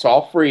beef. It's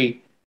all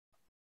free.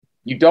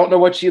 You don't know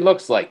what she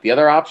looks like. The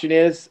other option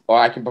is, or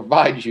I can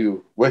provide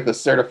you with a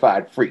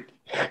certified freak.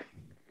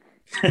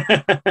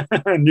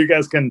 And you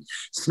guys can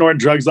snort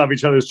drugs off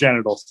each other's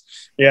genitals.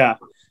 Yeah.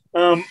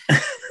 I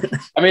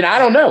mean, I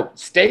don't know.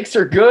 Steaks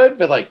are good,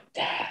 but like,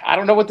 I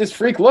don't know what this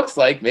freak looks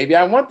like. Maybe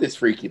I want this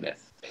freakiness.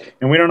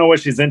 And we don't know what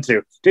she's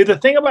into. Dude, the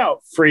thing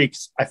about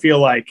freaks, I feel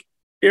like,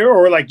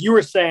 or like you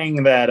were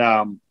saying that,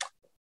 how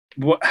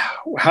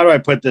do I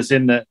put this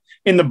in the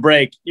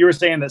break? You were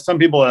saying that some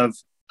people have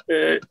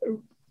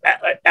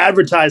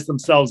advertised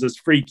themselves as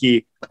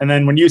freaky. And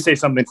then when you say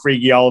something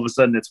freaky, all of a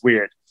sudden it's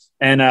weird.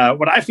 And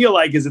what I feel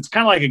like is it's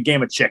kind of like a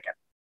game of chicken.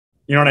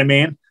 You know what I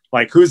mean?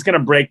 Like, who's going to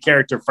break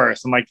character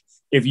first? And like,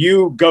 if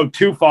you go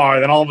too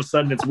far, then all of a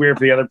sudden it's weird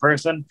for the other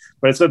person.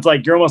 But it's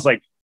like, you're almost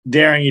like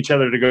daring each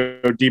other to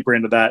go deeper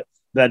into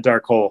that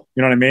dark hole.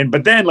 You know what I mean?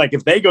 But then like,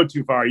 if they go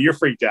too far, you're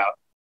freaked out.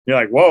 You're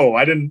like, whoa,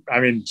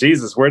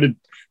 Jesus, where did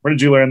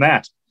you learn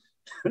that?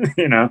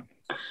 You know?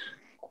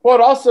 Well,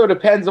 it also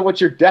depends on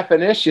what your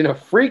definition of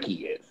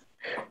freaky is.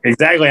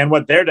 Exactly. And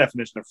what their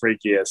definition of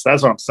freaky is.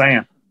 That's what I'm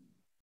saying.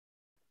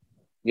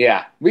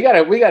 Yeah, we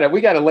gotta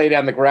lay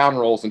down the ground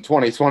rules in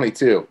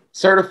 2022.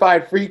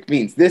 Certified freak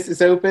means this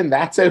is open,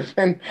 that's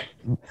open.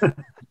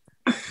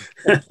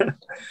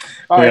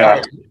 All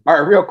right,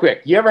 real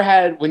quick. You ever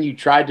had when you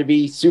tried to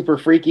be super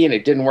freaky and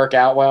it didn't work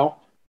out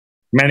well?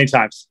 Many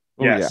times.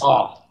 Yes. Yeah.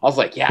 Oh, I was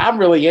like, yeah, I'm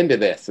really into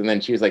this, and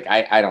then she was like,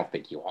 I don't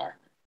think you are.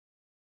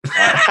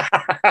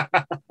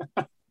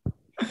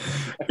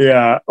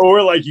 Yeah,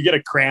 or like you get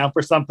a cramp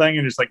or something,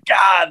 and it's like,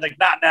 God, like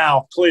not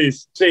now,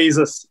 please,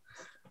 Jesus.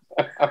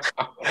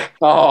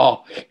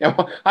 Oh,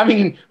 I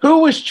mean, who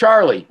was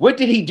Charlie? What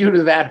did he do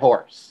to that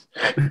horse?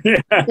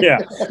 Yeah.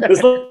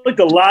 This looked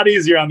a lot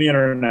easier on the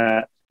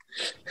internet.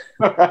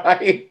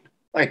 Right?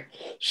 I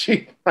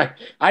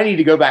need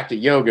to go back to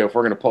yoga if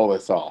we're going to pull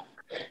this off.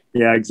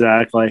 Yeah,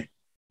 exactly.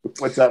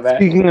 What's up, Matt?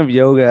 Speaking of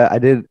yoga, I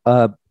did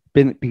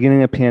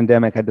beginning of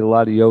pandemic, I did a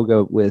lot of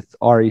yoga with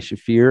Ari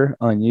Shafir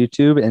on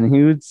YouTube, and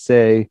he would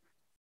say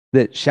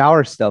that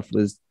shower stuff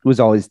was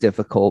always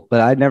difficult,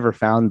 but I never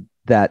found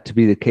that to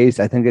be the case.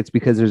 I think it's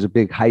because there's a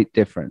big height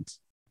difference.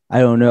 I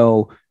don't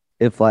know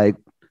if like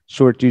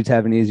short dudes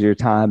have an easier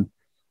time,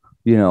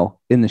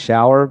 in the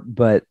shower,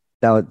 but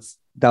that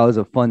was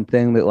a fun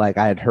thing that like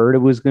I had heard it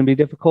was going to be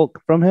difficult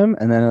from him.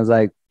 And then I was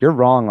like, you're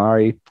wrong,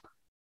 Ari.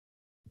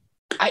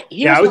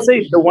 I would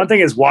say the one thing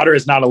is water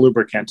is not a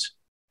lubricant.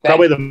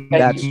 Probably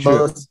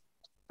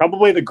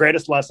the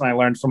greatest lesson I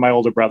learned from my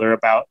older brother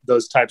about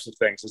those types of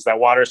things is that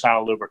water is not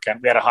a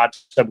lubricant. We had a hot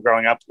tub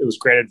growing up. It was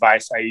great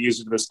advice. I use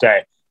it to this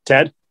day.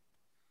 Ted?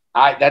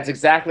 That's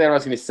exactly what I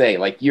was going to say.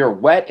 Like, you're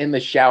wet in the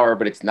shower,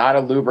 but it's not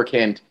a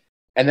lubricant.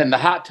 And then the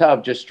hot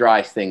tub just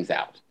dries things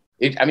out.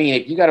 If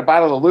you got a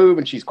bottle of lube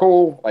and she's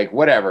cool, like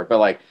whatever.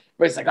 But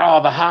it's like,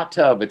 oh, the hot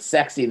tub, it's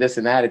sexy, this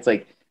and that. It's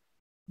like,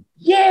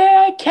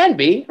 yeah, it can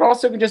be. It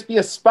also can just be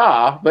a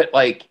spa. But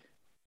like,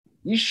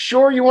 you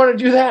sure you want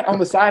to do that on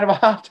the side of a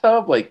hot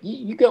tub? Like,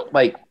 you go,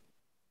 like,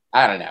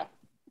 I don't know.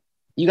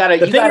 You got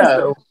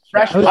to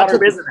fresh water. Hot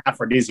tub is an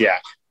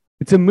aphrodisiac.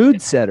 It's a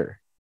mood setter.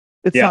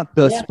 It's not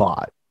the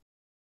spot.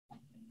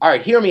 All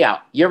right, hear me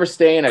out. You ever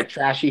stay in a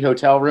trashy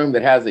hotel room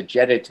that has a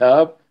jetted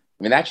tub?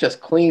 I mean, that's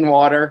just clean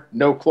water,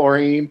 no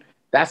chlorine.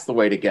 That's the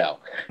way to go.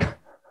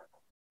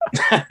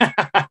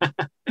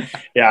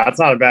 Yeah, that's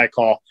not a bad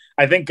call.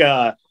 I think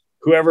what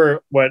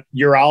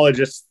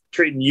urologists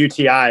treating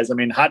UTIs, I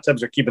mean, hot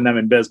tubs are keeping them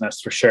in business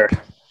for sure.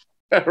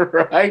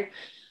 Right?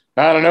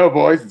 I don't know,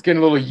 boys. It's getting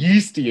a little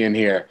yeasty in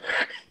here.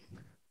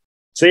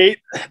 See,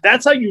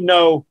 that's how you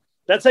know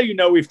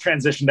we've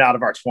transitioned out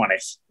of our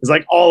 20s. It's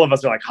like all of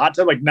us are like, hot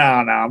tub? Like, no,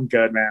 I'm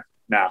good, man.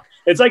 No.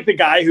 It's like the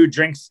guy who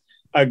drinks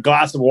a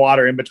glass of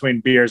water in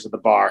between beers at the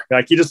bar.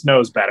 Like, he just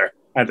knows better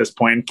at this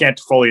point and can't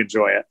fully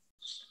enjoy it.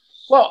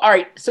 Well, all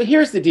right. So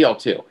here's the deal,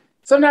 too.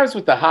 Sometimes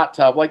with the hot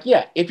tub, like,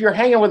 yeah, if you're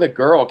hanging with a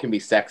girl, it can be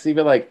sexy.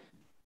 But like,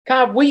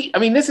 God,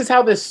 this is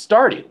how this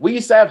started. We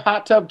used to have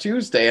Hot Tub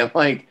Tuesday. And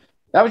like,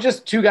 that was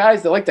just two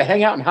guys that like to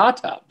hang out in hot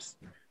tubs.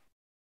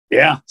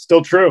 Yeah,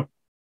 still true.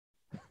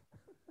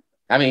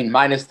 I mean,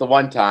 minus the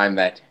one time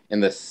that in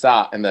the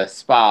spa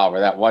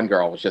where that one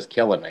girl was just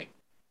killing me.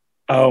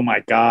 Oh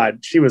my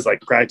God. She was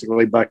like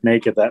practically buck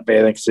naked, that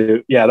bathing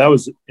suit. Yeah, that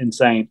was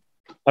insane.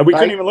 We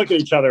couldn't even look at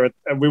each other.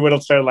 We would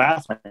have started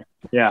laughing.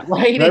 Yeah.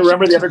 Right. I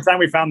remember the other time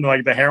we found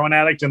the heroin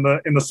addict in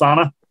the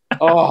sauna.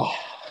 Oh.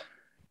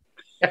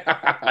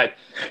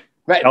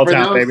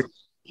 L-Town, baby.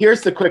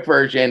 Here's the quick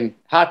version.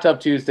 Hot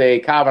Tub Tuesday.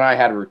 Cobb and I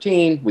had a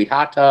routine. We'd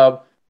hot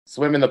tub,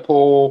 swim in the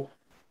pool,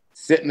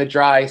 sit in the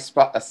dry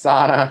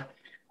sauna.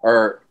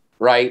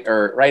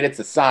 It's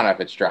a sauna if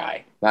it's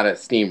dry, not a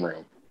steam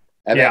room.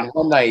 And then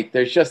one night,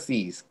 there's just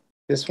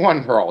this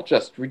one girl,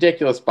 just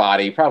ridiculous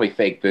body, probably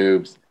fake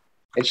boobs.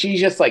 And she's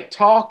just like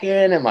talking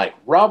and like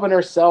rubbing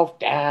herself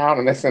down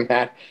and this and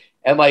that.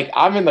 And like,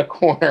 I'm in the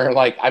corner,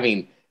 like, I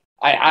mean,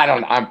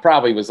 I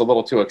probably was a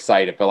little too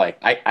excited, but like,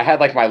 I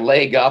had like my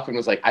leg up and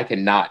was like, I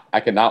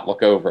cannot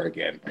look over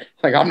again.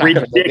 Like, I'm not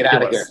going to get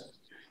out of here.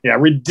 Yeah.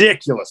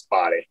 Ridiculous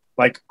body,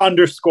 like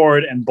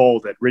underscored and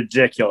bolded,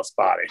 ridiculous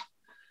body.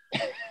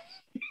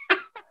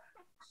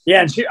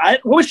 Yeah, and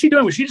what was she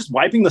doing? Was she just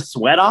wiping the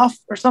sweat off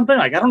or something?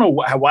 Like, I don't know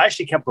why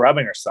she kept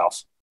rubbing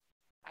herself.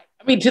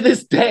 I mean, to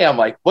this day, I'm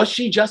like, was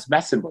she just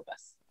messing with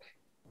us?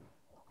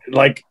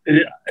 Like,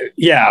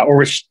 yeah, or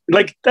was she,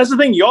 like, that's the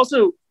thing. You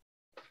also,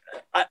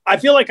 I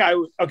feel like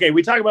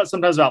we talk about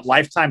sometimes about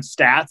lifetime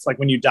stats, like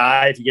when you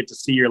die, if you get to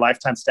see your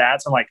lifetime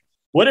stats. I'm like,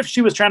 what if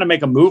she was trying to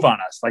make a move on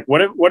us? Like,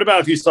 what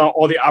about if you saw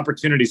all the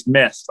opportunities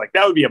missed? Like,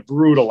 that would be a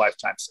brutal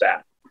lifetime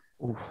stat.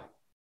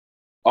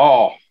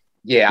 Oh,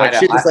 yeah. Like,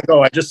 she's just like,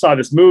 oh, I just saw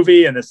this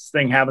movie and this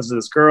thing happens to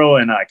this girl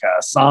in like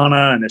a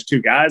sauna and there's two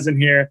guys in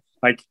here.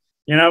 Like,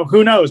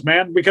 who knows,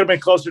 man? We could have been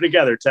closer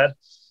together, Ted.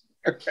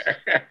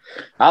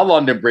 I'll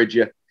London Bridge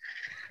you.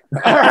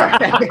 All right.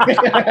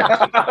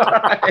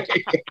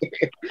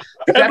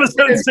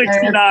 Episode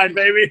 69,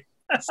 baby.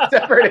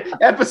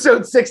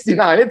 Episode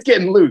 69. It's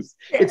getting loose.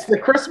 It's the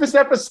Christmas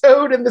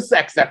episode and the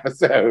sex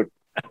episode.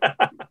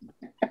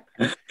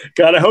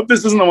 God, I hope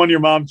this isn't the one your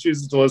mom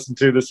chooses to listen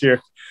to this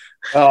year.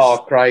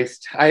 Oh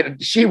Christ,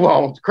 she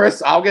won't.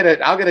 Chris, I'll get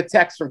a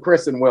text from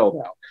Chris and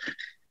Will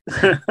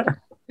now.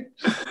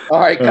 All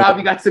right, Cobb,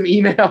 you got some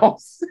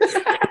emails.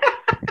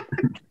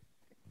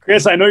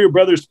 Chris, I know your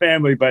brother's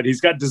family, but he's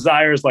got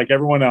desires like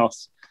everyone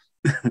else.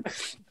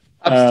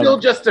 I'm still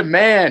just a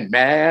man.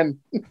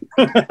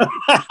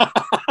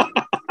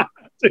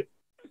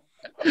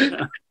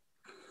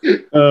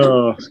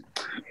 Oh,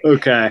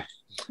 okay.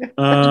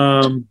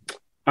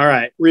 All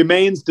right.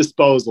 Remains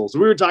disposals.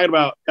 We were talking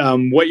about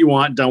what you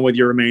want done with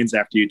your remains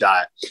after you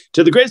die.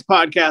 To the greatest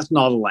podcast in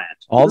all the land.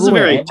 This is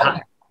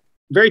a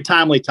very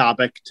timely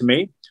topic to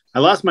me. I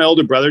lost my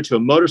older brother to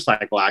a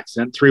motorcycle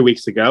accident 3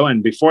 weeks ago.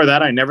 And before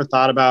that, I never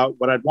thought about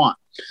what I'd want.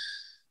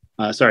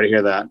 Sorry to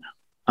hear that.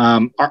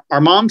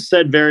 Our mom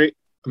said very,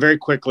 very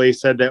quickly,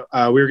 said that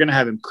we were going to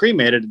have him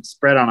cremated and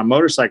spread on a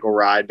motorcycle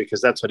ride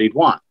because that's what he'd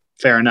want.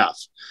 Fair enough.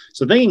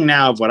 So thinking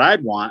now of what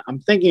I'd want, I'm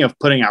thinking of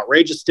putting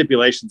outrageous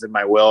stipulations in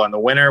my will, and the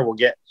winner will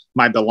get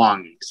my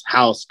belongings,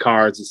 house,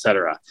 cards,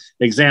 etc.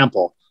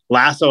 Example,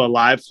 lasso a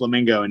live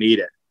flamingo and eat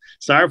it.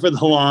 Sorry for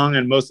the long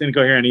and most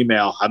incoherent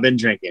email. I've been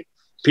drinking.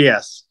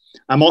 P.S.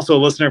 I'm also a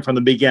listener from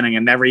the beginning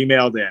and never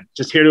emailed in.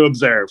 Just here to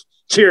observe.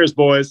 Cheers,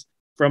 boys.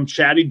 From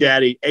Chatty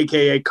Daddy,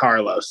 a.k.a.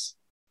 Carlos.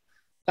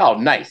 Oh,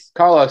 nice.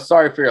 Carlos,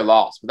 sorry for your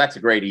loss, but that's a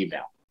great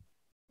email.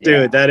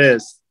 Dude, that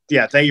is.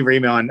 Yeah, thank you for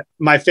emailing.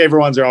 My favorite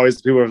ones are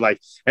always people who are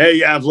like, hey,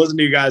 yeah, I've listened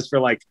to you guys for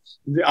like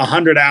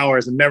 100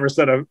 hours and never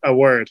said a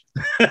word.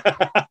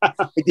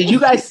 Did you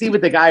guys see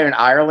what the guy in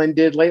Ireland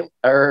did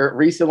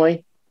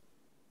recently?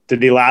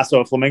 Did he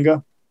lasso a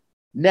flamingo?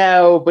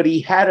 No, but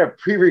he had a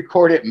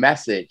pre-recorded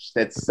message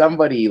that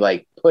somebody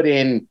like put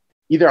in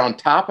either on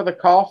top of the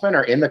coffin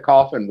or in the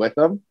coffin with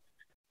him.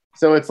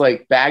 So it's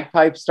like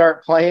bagpipes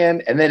start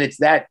playing, and then it's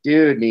that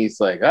dude, and he's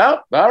like, oh,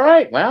 all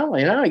right, well,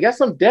 I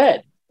guess I'm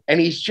dead. And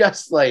he's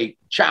just like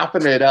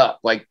chopping it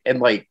up. Like,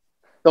 and like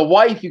the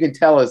wife, you can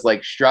tell, is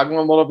like struggling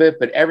a little bit,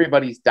 but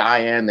everybody's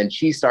dying. Then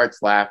she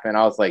starts laughing.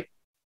 I was like,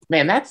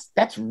 man,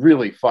 that's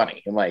really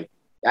funny. And like,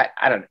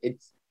 I don't,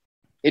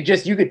 it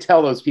just, you could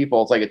tell those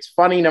people, it's like, it's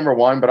funny, number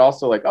one, but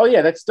also like, oh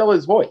yeah, that's still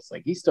his voice.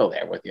 Like he's still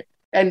there with you.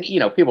 And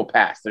people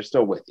pass, they're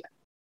still with you.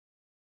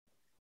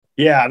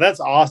 Yeah, that's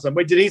awesome.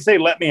 Wait, did he say,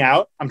 let me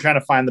out? I'm trying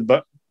to find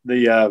the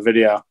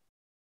video.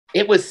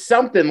 It was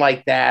something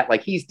like that.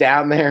 Like he's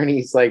down there and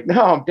he's like,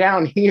 no, I'm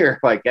down here.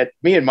 Like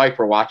me and Mike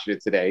were watching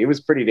it today. It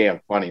was pretty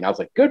damn funny. And I was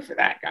like, good for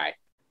that guy.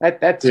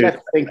 That's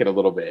thinking a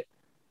little bit.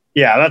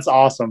 Yeah, that's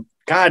awesome.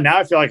 God, now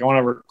I feel like I want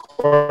to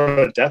record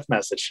a death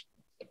message.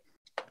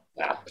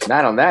 No,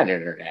 not on that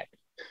internet.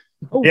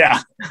 Oh. Yeah.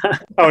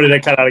 Oh, did I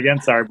cut out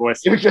again? Sorry, boys.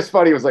 It was just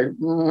funny. It was like,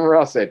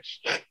 Russich.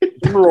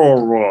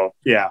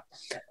 Yeah.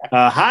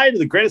 Hi to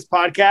the greatest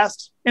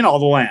podcast in all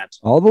the land.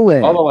 All the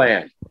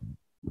land.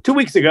 2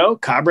 weeks ago,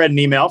 Cobb read an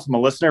email from a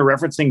listener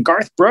referencing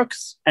Garth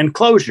Brooks and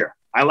Closure.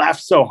 I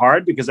laughed so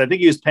hard because I think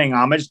he was paying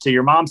homage to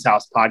Your Mom's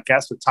House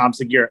podcast with Tom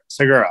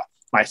Segura,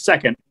 my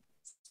second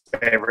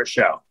favorite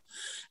show.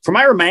 For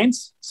my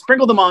remains,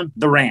 sprinkle them on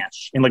the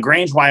ranch in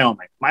LaGrange,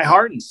 Wyoming. My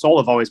heart and soul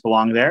have always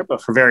belonged there,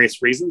 but for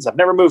various reasons, I've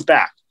never moved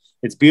back.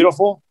 It's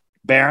beautiful,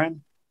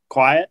 barren,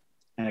 quiet,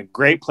 and a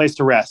great place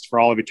to rest for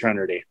all of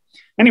eternity.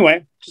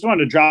 Anyway, just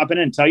wanted to drop in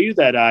and tell you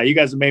that you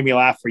guys have made me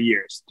laugh for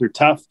years through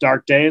tough,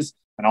 dark days,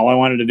 and all I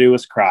wanted to do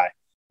was cry.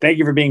 Thank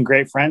you for being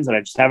great friends that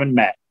I just haven't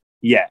met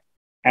yet.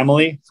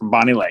 Emily from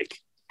Bonnie Lake.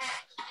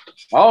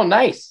 Oh,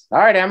 nice. All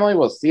right, Emily,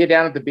 we'll see you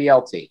down at the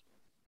BLT.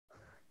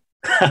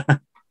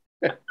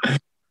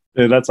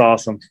 Dude, that's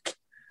awesome.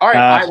 All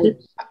right,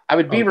 I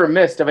would be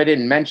remiss if I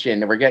didn't mention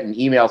that we're getting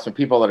emails from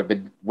people that have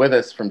been with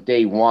us from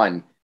day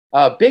one.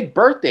 Big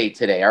birthday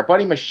today. Our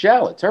buddy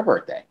Michelle, it's her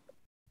birthday.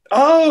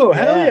 Oh,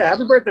 hell yeah.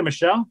 Happy birthday,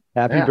 Michelle.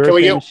 Happy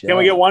birthday, Michelle. Can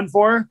we get one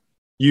for her?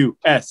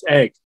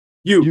 USA.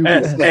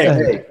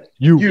 USA.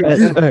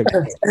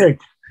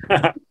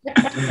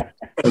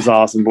 That's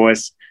awesome,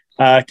 boys.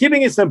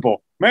 Keeping it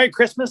simple. Merry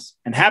Christmas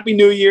and Happy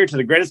New Year to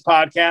the greatest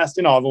podcast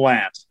in all the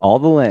land. All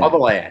the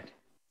land.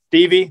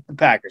 Stevie, the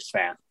Packers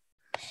fan.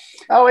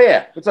 Oh,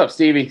 yeah. What's up,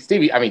 Stevie?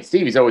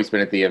 Stevie's always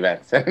been at the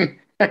events.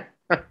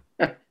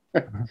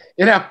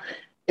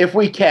 If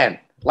we can.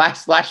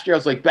 Last year, I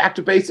was like, back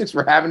to basics.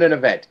 We're having an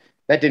event.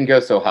 That didn't go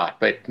so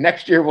hot. But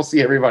next year, we'll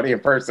see everybody in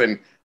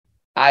person.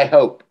 I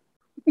hope.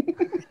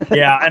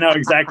 Yeah, I know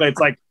exactly. It's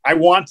like, I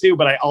want to,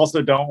 but I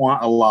also don't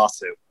want a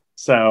lawsuit.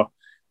 So,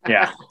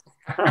 yeah,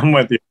 I'm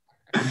with you.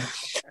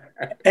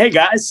 Hey,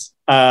 guys.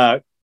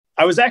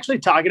 I was actually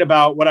talking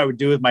about what I would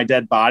do with my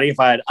dead body if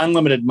I had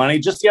unlimited money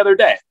just the other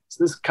day.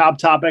 So this Cobb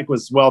topic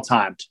was well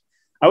timed.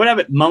 I would have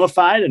it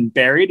mummified and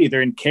buried,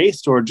 either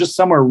encased or just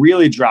somewhere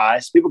really dry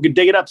so people could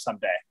dig it up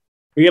someday.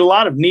 We get a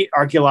lot of neat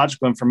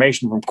archaeological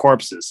information from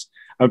corpses.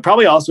 I would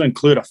probably also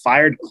include a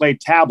fired clay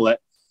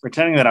tablet,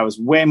 pretending that I was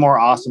way more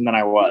awesome than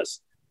I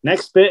was.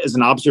 Next bit is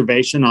an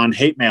observation on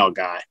hate mail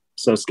guy.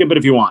 So skip it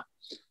if you want.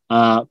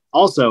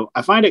 Also,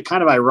 I find it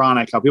kind of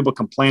ironic how people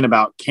complain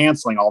about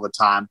canceling all the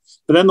time,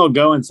 but then they'll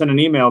go and send an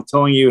email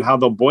telling you how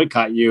they'll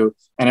boycott you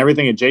and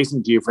everything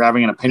adjacent to you for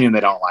having an opinion they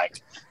don't like.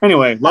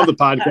 Anyway, love the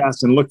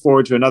podcast and look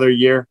forward to another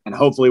year and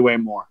hopefully way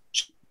more.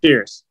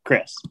 Cheers,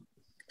 Chris.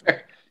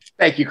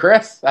 Thank you,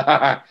 Chris.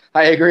 I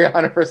agree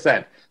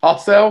 100%.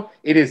 Also,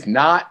 it is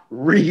not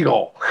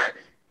real.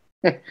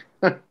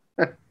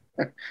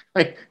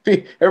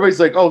 Everybody's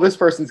like, oh, this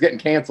person's getting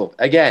canceled.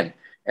 Again,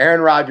 Aaron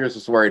Rodgers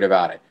was worried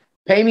about it.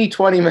 Pay me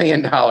 $20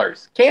 million.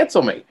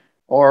 Cancel me.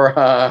 Or,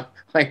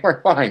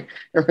 we're fine.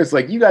 Everybody's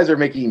like, you guys are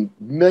making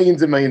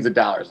millions and millions of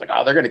dollars. Like,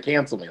 oh, they're going to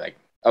cancel me. Like,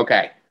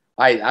 okay.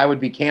 I would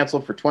be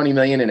canceled for $20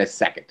 million in a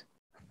second.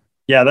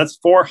 Yeah, that's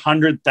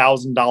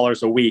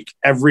 $400,000 a week,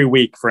 every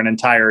week for an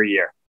entire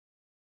year.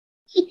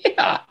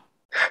 Yeah.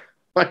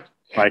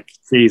 Like,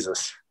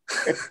 Jesus.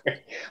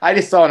 I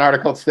just saw an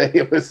article today.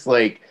 It was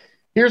like,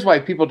 here's why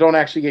people don't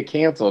actually get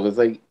canceled. It's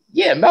like,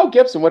 yeah, Mel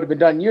Gibson would have been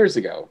done years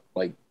ago.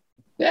 Like,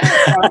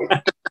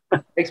 yeah,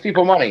 makes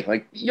people money.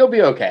 Like, you'll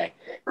be okay.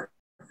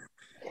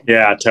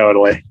 Yeah,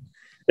 totally.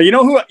 You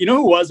know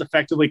who was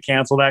effectively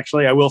canceled,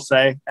 actually, I will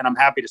say, and I'm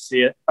happy to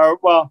see it. Or,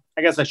 well,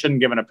 I guess I shouldn't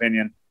give an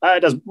opinion.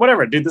 It does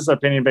whatever, dude. This is an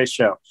opinion-based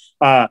show.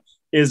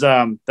 Is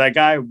that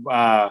guy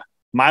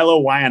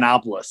Milo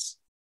Yiannopoulos.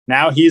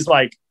 Now he's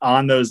like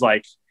on those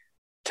like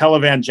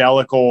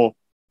televangelical.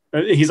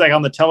 He's like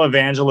on the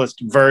televangelist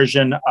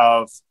version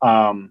of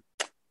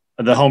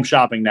the Home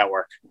Shopping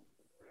Network.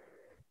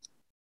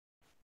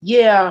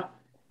 Yeah,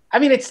 I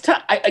mean it's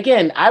tough.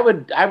 Again, I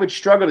would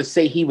struggle to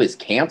say he was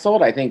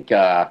canceled. I think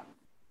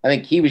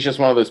he was just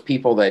one of those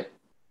people that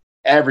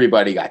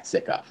everybody got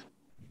sick of.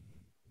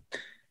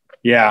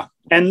 Yeah,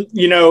 and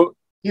he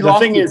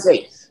lost his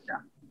base.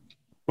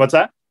 What's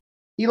that?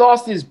 He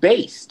lost his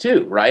base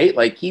too, right?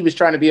 Like he was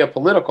trying to be a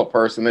political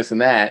person, this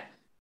and that,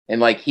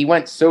 and like he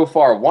went so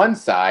far one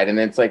side, and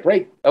then it's like,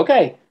 right,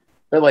 okay,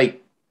 but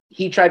like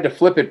he tried to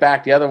flip it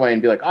back the other way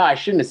and be like, oh, I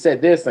shouldn't have said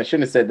this and I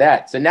shouldn't have said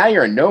that. So now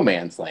you're in no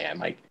man's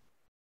land. Like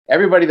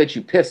everybody that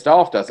you pissed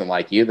off doesn't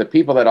like you. The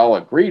people that all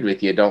agreed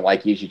with you don't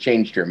like you. You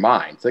changed your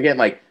mind. So again,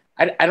 like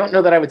I don't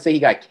know that I would say he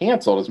got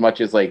canceled as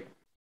much as like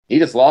he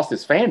just lost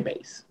his fan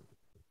base.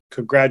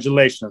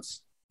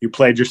 Congratulations, you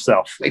played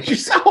yourself. Played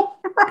yourself,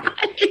 right?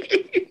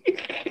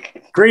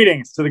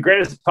 Greetings to the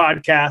greatest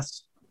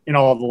podcast in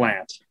all of the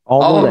land.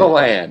 All of the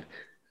land.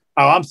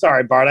 Oh, I'm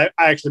sorry, Bart. I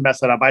actually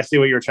messed that up. I see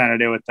what you were trying to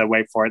do with the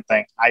wait for it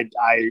thing.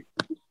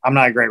 I'm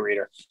not a great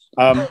reader.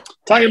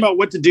 Talking about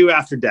what to do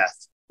after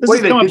death.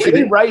 Did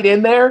he write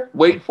in there?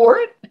 Wait for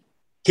it.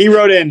 He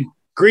wrote in,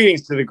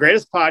 greetings to the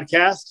greatest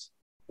podcast.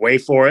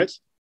 Wait for it.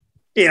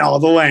 In all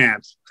the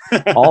land.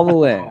 All the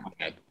land.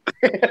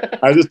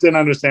 I just didn't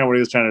understand what he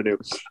was trying to do.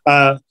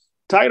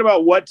 Talking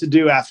about what to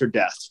do after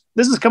death.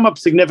 This has come up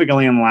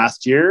significantly in the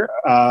last year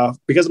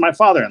because of my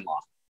father-in-law.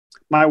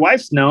 My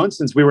wife's known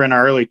since we were in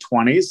our early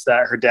 20s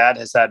that her dad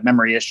has had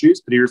memory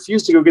issues, but he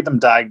refused to go get them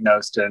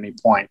diagnosed at any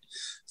point.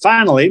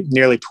 Finally,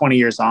 nearly 20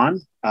 years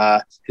on,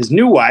 his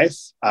new wife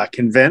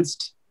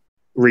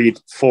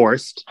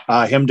forced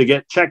him to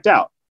get checked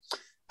out.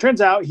 Turns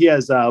out he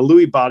has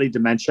Lewy body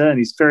dementia, and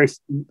he's very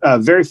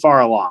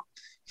far along.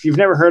 If you've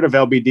never heard of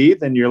LBD,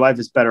 then your life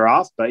is better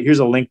off, but here's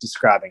a link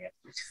describing it.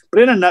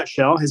 But in a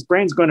nutshell, his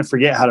brain's going to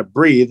forget how to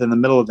breathe in the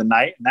middle of the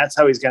night, and that's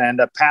how he's going to end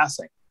up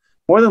passing.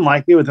 More than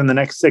likely within the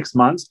next 6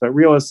 months, but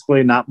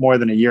realistically not more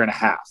than a year and a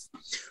half.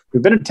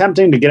 We've been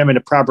attempting to get him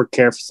into proper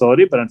care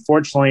facility, but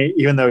unfortunately,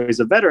 even though he's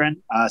a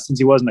veteran, since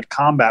he wasn't a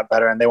combat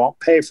veteran, they won't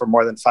pay for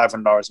more than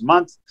 $500 a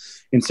month.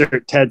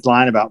 Insert Ted's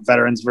line about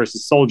veterans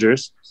versus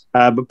soldiers.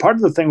 But part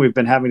of the thing we've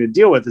been having to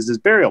deal with is his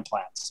burial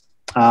plans.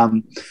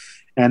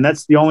 And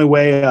that's the only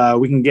way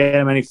we can get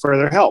him any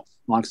further help.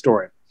 Long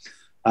story.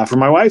 For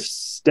my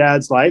wife's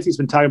dad's life, he's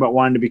been talking about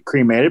wanting to be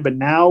cremated, but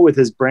now with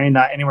his brain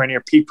not anywhere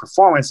near peak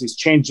performance, he's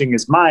changing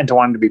his mind to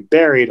wanting to be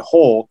buried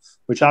whole,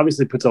 which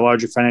obviously puts a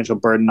larger financial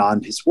burden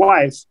on his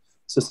wife.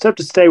 So it's tough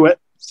to say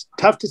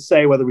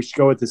whether we should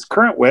go with his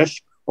current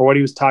wish or what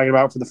he was talking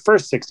about for the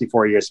first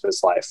 64 years of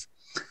his life.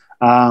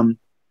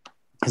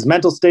 His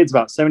mental state's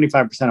about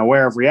 75%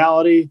 aware of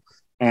reality,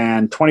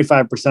 and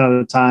 25% of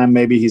the time,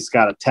 maybe he's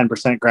got a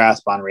 10%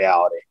 grasp on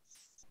reality.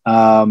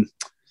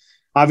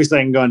 Obviously,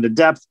 I can go into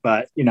depth,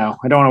 but, I don't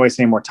want to waste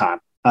any more time.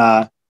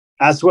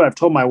 As to what I've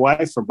told my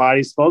wife for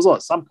body disposal,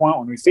 at some point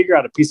when we figure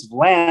out a piece of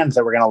land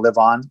that we're going to live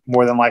on,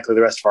 more than likely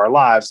the rest of our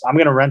lives, I'm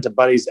going to rent a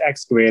buddy's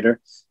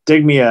excavator,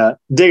 dig a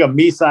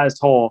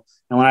me-sized hole,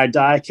 and when I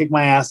die, kick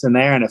my ass in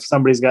there, and if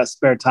somebody's got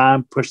spare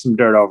time, push some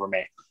dirt over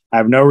me. I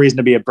have no reason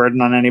to be a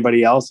burden on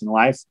anybody else in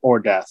life or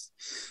death.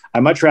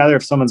 I'd much rather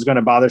if someone's going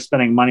to bother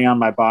spending money on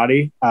my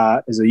body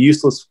is a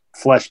useless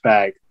flesh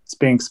bag. It's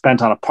being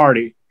spent on a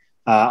party.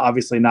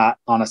 Obviously not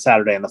on a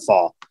Saturday in the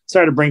fall.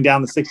 Sorry to bring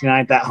down the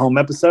 69th At Home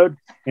episode.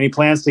 Any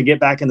plans to get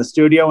back in the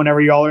studio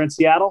whenever y'all are in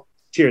Seattle?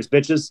 Cheers,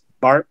 bitches.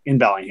 Bart in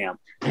Bellingham.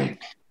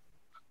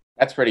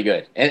 That's pretty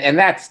good. And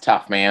that's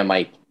tough, man.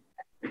 Like,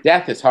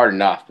 death is hard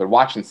enough, but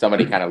watching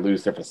somebody kind of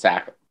lose their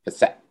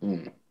faculties.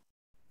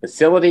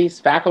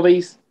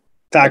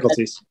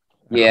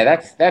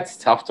 Yeah, that's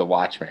tough to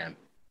watch, man.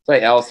 It's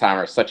like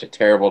Alzheimer's is such a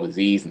terrible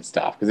disease and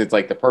stuff because it's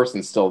like the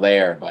person's still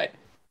there, but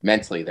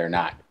mentally they're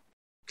not.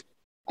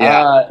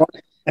 Yeah.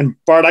 And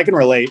Bart, I can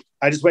relate.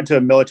 I just went to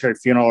a military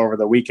funeral over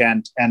the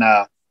weekend, and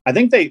I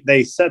think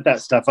they set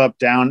that stuff up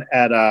down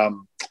at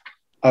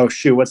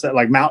what's that,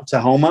 like Mount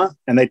Tahoma,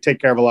 and they take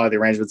care of a lot of the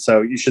arrangements.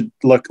 So you should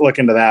look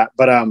into that.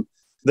 But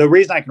the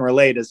reason I can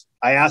relate is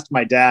I asked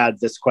my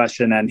dad this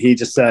question, and he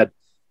just said,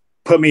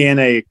 "Put me in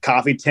a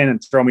coffee tin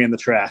and throw me in the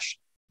trash."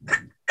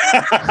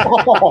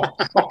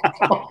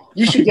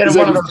 You should get him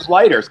one of those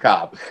lighters,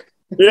 Cobb.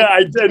 Yeah,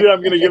 I did. I'm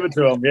going to give it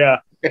to him. Yeah.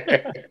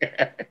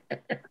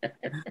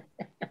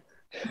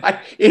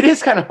 It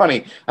is kind of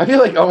funny. I feel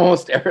like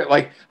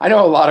I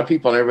know a lot of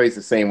people and everybody's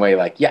the same way.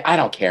 Like, yeah, I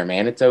don't care,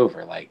 man. It's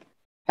over. Like,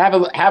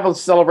 have a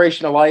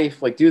celebration of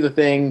life. Like, do the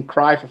thing,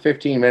 cry for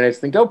 15 minutes,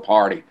 then go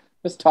party.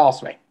 Just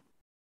toss me.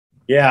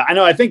 Yeah, I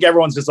know. I think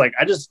everyone's just like,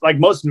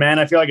 most men,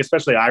 I feel like,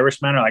 especially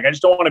Irish men, are like, I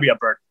just don't want to be a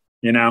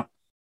burden,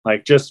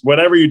 Like, just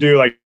whatever you do,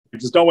 like,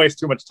 just don't waste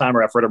too much time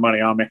or effort or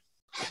money on me.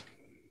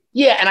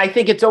 Yeah, and I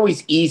think it's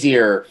always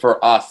easier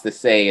for us to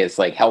say as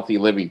like healthy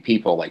living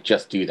people, like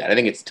just do that. I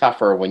think it's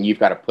tougher when you've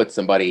got to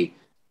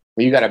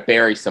when you got to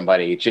bury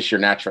somebody. It's just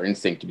your natural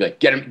instinct to be like,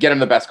 get him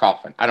the best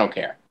coffin. I don't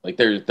care. Like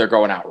they're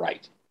going out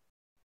right.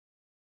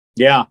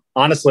 Yeah,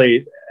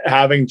 honestly,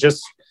 having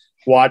just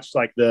watched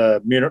like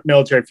the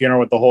military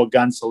funeral with the whole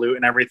gun salute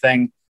and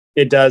everything,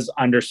 it does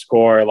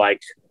underscore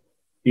like,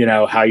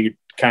 how you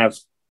kind of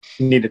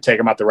need to take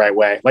them out the right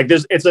way. Like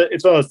it's one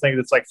of those things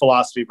that's like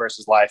philosophy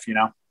versus life,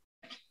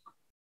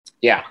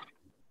 Yeah,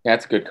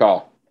 that's a good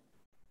call.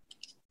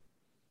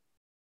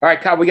 All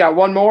right, Kyle, we got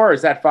one more, or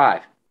is that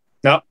 5?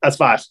 No, that's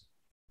 5.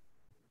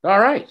 All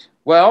right.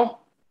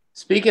 Well,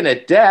 speaking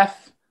of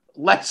death,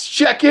 let's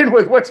check in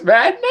with what's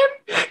maddening.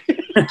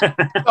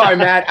 Sorry,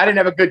 Matt. I didn't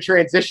have a good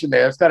transition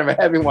there. It's kind of a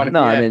heavy one.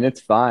 No, I mean,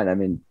 it's fine. I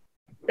mean,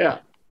 yeah.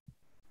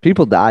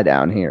 People die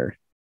down here.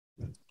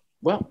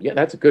 Well, yeah,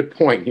 that's a good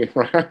point.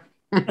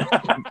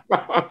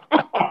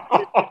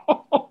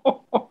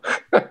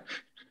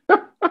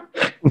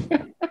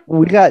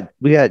 We got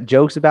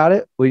jokes about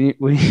it. When you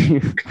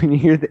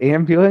hear the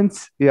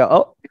ambulance,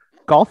 oh,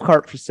 golf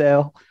cart for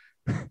sale.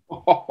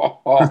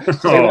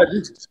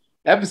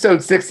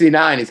 Episode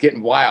 69 is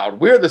getting wild.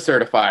 We're the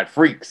certified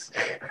freaks.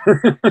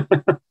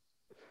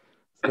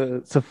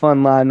 It's a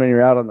fun line when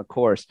you're out on the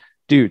course,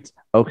 dudes.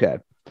 Okay,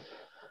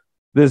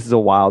 this is a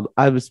wild.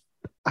 I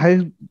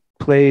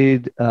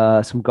played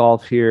some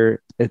golf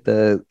here at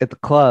the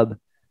club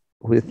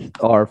with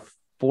our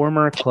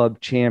former club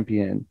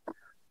champion,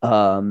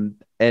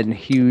 and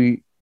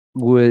he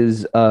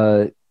was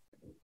kind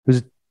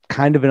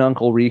of an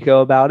Uncle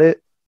Rico about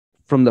it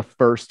from the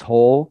first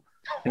hole,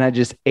 and I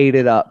just ate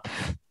it up.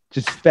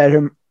 Just fed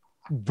him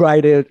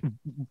right at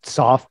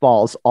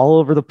softballs all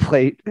over the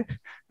plate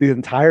the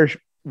entire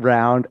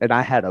round, and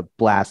I had a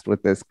blast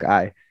with this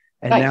guy.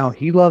 And nice. Now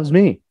he loves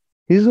me.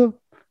 He's a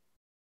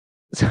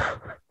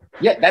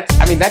yeah. That's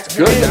good. That's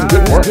good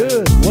work.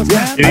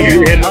 Yeah. Did you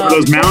hit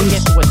those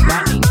mountains? What's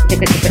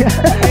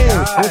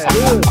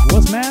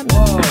man?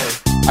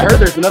 I heard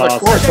there's another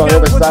course on the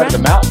other side of the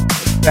mountain.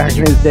 Back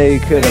in his day, he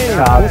could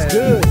have caught. What's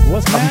good?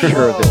 What's I'm man?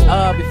 sure of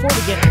it. Before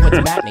we get to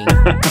what's happening,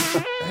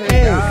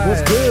 Hey,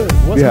 what's good?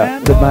 What's Yeah,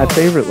 man? but my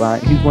favorite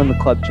line, he's won the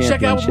club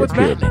Check out championship what's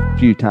here happening. a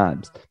few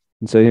times.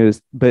 And so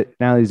but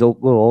now he's a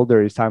little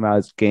older. He's talking about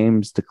his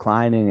games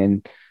declining,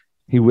 and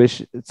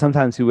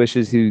sometimes he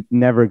wishes he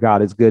never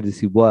got as good as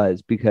he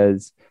was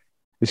because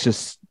it's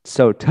just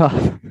so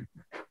tough.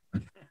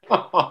 And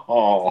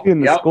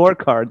the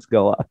scorecards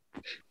go up.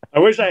 I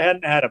wish I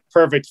hadn't had a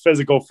perfect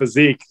physical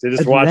physique to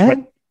just watch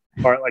my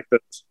part like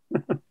this.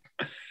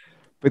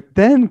 But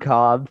then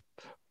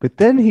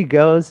he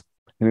goes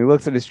and he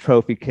looks at his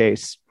trophy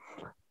case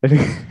and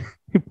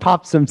he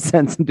pops some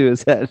sense into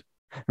his head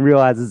and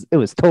realizes it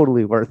was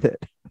totally worth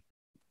it.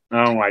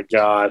 Oh my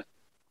God.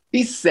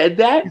 He said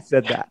that? He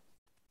said that.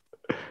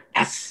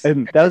 Yes.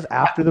 And that was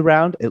after the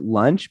round at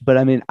lunch. But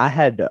I mean, I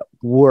had to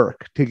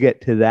work to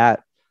get to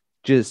that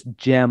just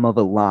gem of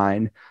a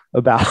line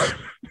about.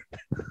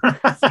 Then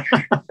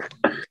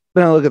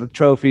I look at the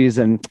trophies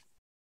and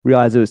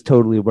realize it was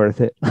totally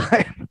worth it.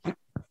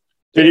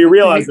 Did you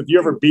realize if you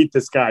ever beat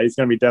this guy, he's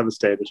going to be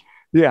devastated?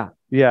 Yeah.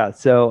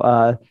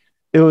 So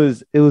it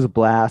was a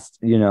blast.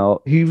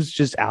 He was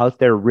just out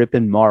there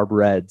ripping Marb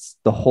Reds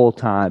the whole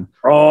time.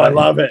 Oh, I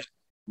love it.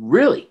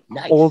 Really?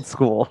 Nice. Old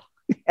school.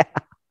 Yeah.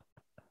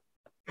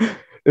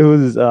 It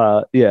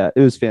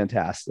was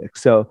fantastic.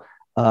 So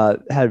had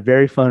a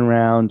very fun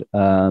round.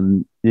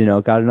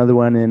 Got another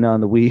one in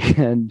on the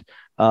weekend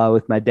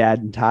with my dad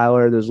and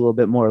Tyler. There's a little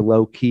bit more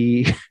low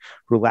key,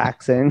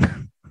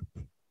 relaxing,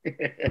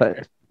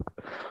 but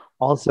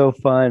also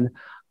fun.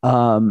 I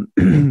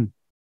don't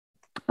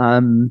know,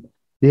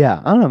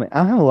 man.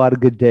 I have a lot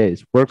of good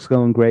days. Work's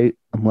going great.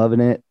 I'm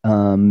loving it.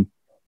 And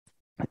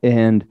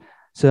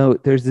so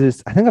there's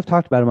this, I think I've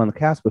talked about them on the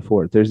cast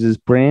before. There's this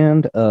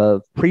brand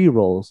of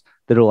pre-rolls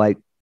that are like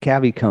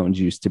cavi cones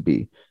used to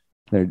be.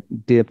 They're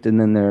dipped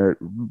and then they're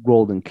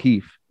rolled in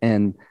keef,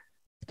 and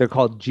they're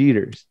called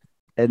Jeters.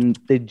 And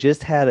they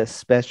just had a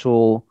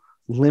special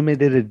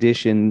limited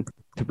edition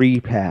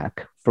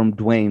 3-pack from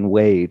Dwayne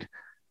Wade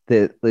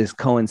that is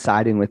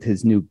coinciding with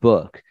his new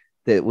book.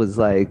 That was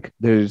like,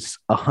 there's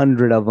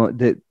 100 of them.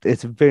 That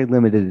it's a very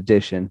limited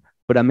edition,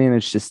 but I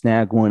managed to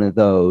snag one of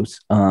those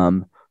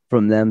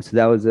from them. So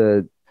that was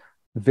a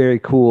very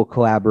cool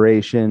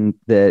collaboration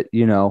that,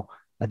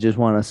 I just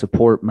want to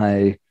support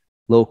my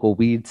local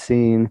weed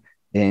scene.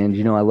 And,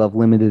 I love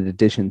limited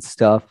edition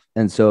stuff.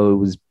 And so it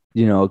was,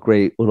 a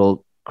great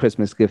little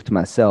Christmas gift to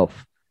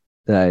myself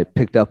that I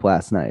picked up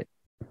last night.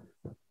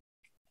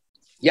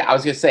 Yeah, I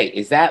was gonna say,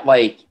 is that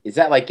like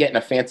getting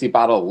a fancy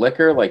bottle of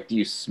liquor? Like, do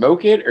you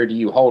smoke it or do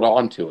you hold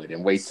on to it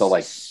and wait till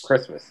like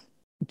Christmas?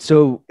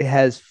 So it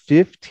has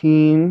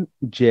 15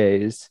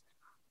 J's.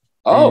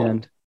 Oh,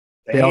 and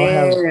they all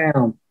have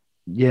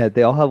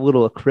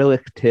little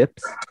acrylic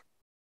tips.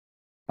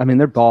 I mean,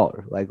 they're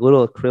baller, like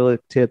little acrylic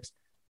tips.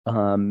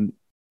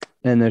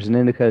 And there's an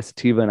indica, a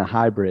sativa, and a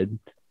hybrid.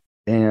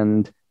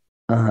 And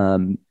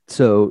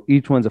so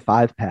each one's a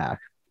 5-pack.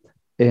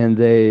 and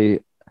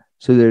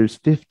so there's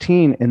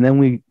 15, and then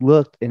we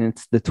looked, and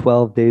it's the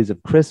 12 days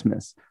of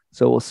Christmas.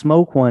 So we'll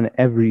smoke one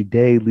every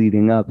day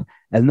leading up,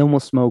 and then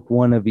we'll smoke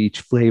one of each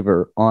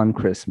flavor on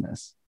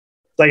Christmas.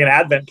 It's like an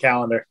advent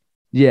calendar.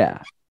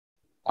 Yeah.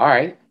 All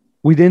right.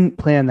 We didn't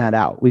plan that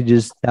out.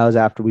 That was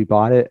after we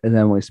bought it, and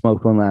then we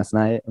smoked one last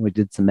night, and we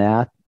did some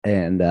math,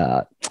 and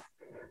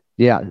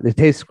yeah, it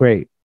tastes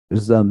great. It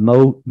was a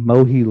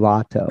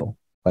mojito,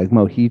 like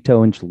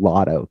mojito and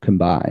gelato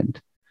combined.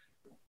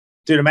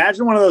 Dude,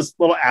 imagine one of those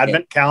little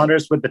advent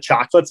calendars with the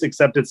chocolates,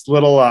 except it's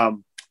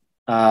little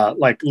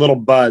like little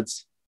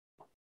buds.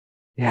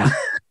 Yeah.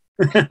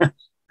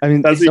 I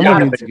mean, That's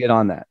someone needs to get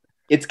on that.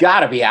 It's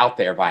got to be out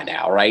there by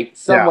now, right?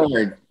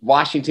 Somewhere in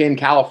Washington,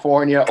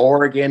 California,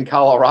 Oregon,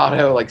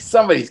 Colorado, like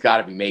somebody's got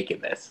to be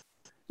making this.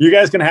 You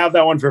guys can have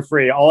that one for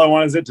free. All I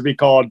want is it to be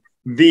called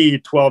the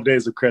 12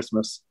 Days of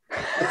Christmas.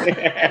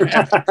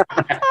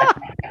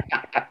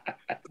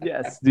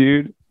 Yes,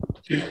 dude.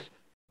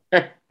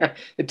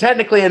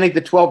 Technically, I think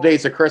the 12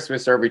 days of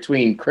Christmas are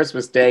between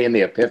Christmas Day and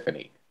the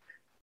Epiphany.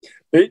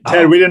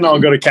 Ted, we didn't all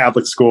go to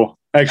Catholic school.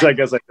 Actually, I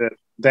guess I did.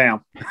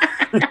 Damn.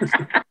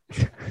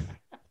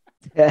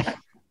 Yeah.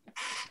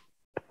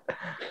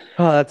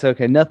 Oh, that's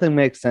okay. Nothing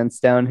makes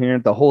sense down here.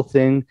 The whole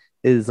thing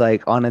is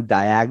like on a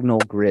diagonal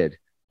grid.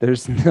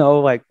 There's no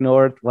like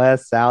north,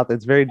 west, south.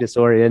 It's very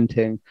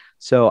disorienting.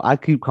 So I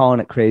keep calling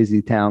it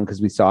Crazy Town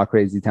because we saw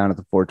Crazy Town at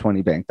the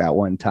 420 Bank that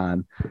one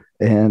time.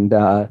 And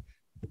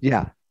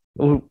yeah,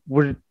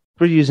 we're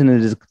using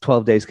it as a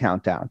 12 days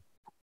countdown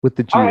with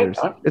the cheers.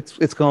 All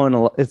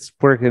right. It's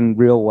working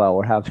real well.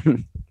 We're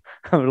having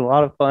a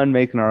lot of fun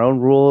making our own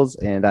rules,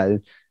 and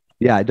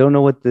I don't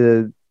know what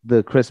the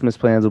Christmas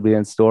plans will be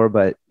in store,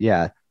 but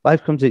yeah,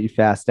 life comes at you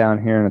fast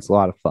down here, and it's a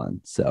lot of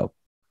fun. So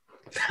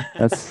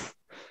that's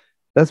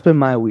been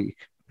my week.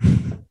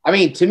 I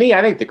mean, to me,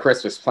 I think the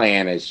Christmas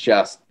plan is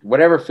just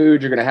whatever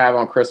food you're going to have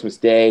on Christmas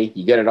Day,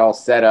 you get it all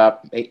set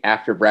up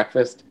after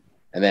breakfast,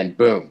 and then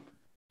boom,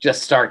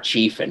 just start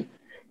chiefing.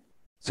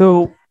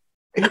 So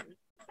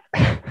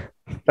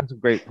that's a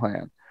great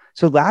plan.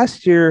 So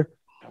last year,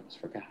 I almost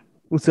forgot.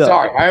 What's up?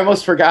 Sorry, I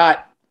almost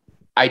forgot.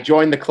 I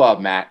joined the club,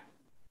 Matt.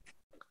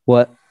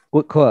 What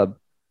club?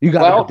 You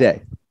got a good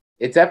day.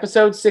 It's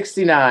episode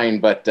 69,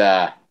 but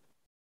I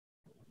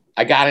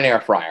got an air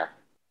fryer.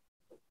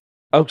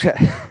 Okay.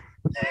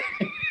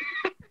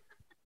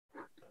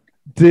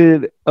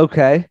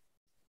 Okay.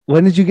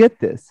 When did you get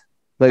this?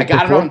 I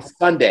got it on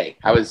Sunday.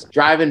 I was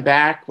driving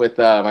back with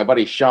my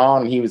buddy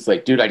Sean, and he was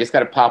like, dude, I just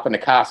got to pop into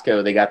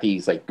Costco. They got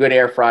these like good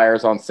air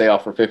fryers on sale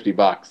for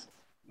 $50.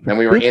 And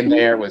we were in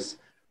there. It was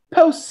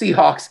post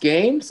Seahawks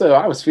game, so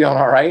I was feeling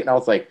all right. And I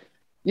was like,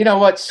 you know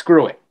what?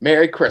 Screw it.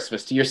 Merry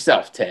Christmas to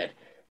yourself, Ted.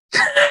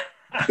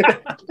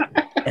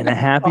 And a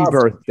happy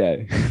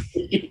birthday.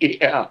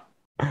 Yeah.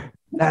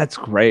 That's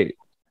great.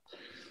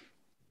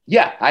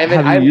 Yeah,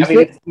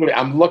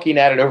 I'm looking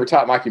at it over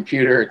top of my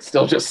computer. It's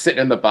still just sitting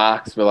in the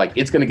box, but like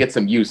it's going to get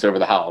some use over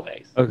the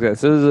holidays. Okay,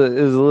 so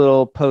it was a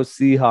little post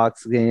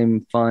Seahawks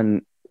game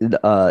fun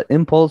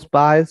impulse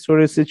buy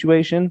sort of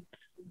situation.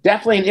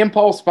 Definitely an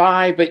impulse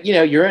buy, but you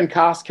know, you're in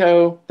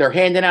Costco. They're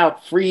handing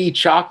out free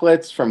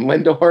chocolates from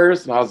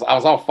Lindor's, and I was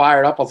all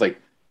fired up. I was like,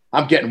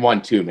 I'm getting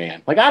one too,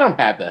 man. Like I don't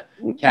have the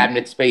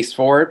cabinet space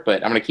for it,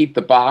 but I'm gonna keep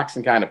the box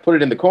and kind of put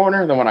it in the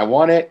corner. Then when I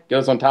want it,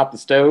 goes on top of the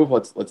stove.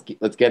 Let's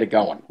get it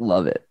going.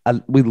 Love it.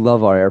 We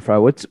love our air fryer.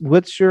 What's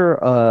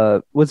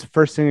the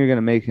first thing you're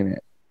gonna make in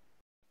it?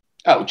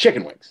 Oh,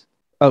 chicken wings.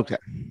 Okay.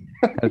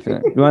 You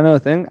want to know a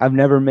thing? I've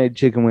never made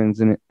chicken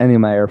wings in any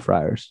of my air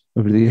fryers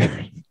over the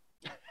years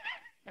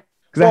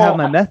because I have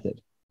my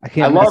method. I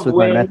can't mess with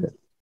my method.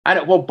 I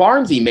know. Well,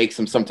 Barnesy makes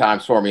them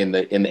sometimes for me in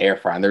the air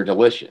fryer, and they're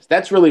delicious.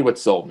 That's really what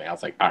sold me. I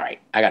was like, all right,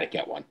 I got to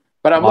get one.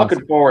 But I'm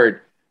looking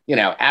forward, you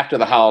know, after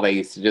the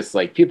holidays to just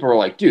like people were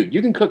like, dude,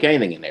 you can cook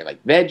anything in there,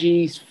 like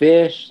veggies,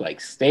 fish,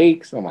 like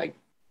steaks. I'm like,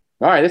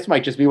 all right, this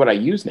might just be what I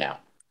use now.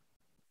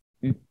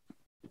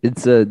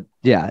 It's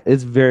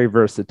very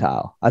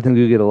versatile. I think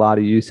you get a lot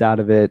of use out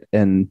of it,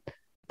 and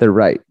they're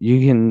right. You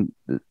can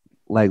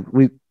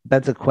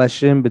that's a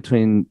question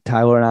between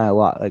Tyler and I a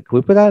lot. Like, can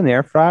we put that in the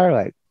air fryer?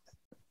 Like,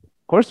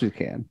 of course we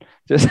can.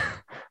 Just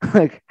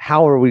like,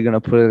 how are we going to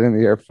put it in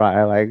the air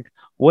fryer? Like,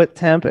 what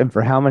temp and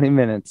for how many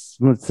minutes?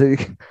 Let's see.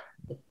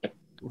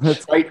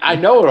 I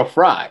know it'll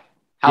fry.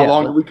 How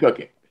long do we cook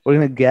it? We're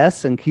going to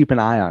guess and keep an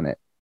eye on it.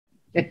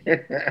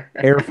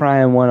 Air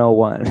frying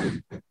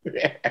 101.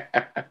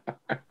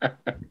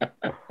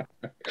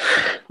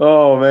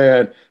 Oh,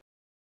 man.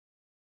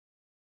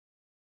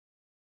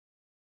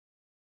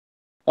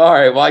 All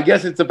right. Well, I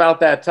guess it's about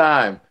that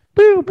time.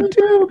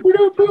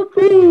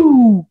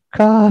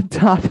 Cobb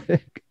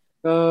topic.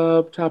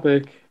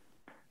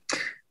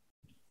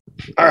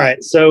 All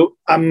right. So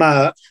I'm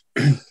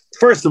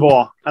first of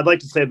all, I'd like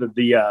to say that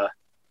the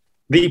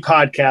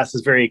podcast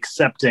is very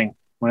accepting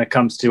when it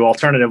comes to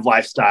alternative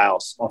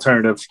lifestyles,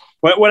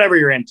 whatever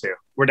you're into,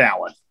 we're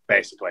down with,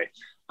 basically.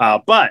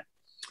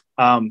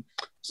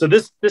 So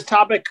this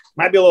topic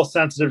might be a little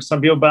sensitive to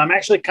some people, but I'm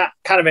actually kind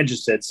of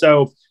interested.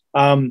 So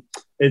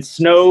It's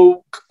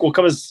will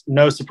come as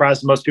no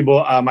surprise to most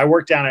people. I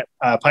work down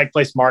at Pike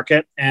Place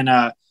Market, and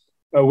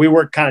we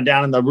work kind of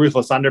down in the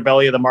ruthless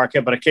underbelly of the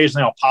market, but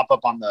occasionally I'll pop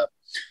up on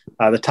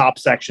the top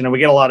section, and we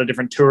get a lot of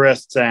different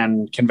tourists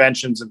and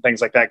conventions and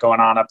things like that going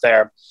on up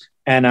there.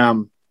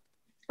 And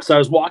so I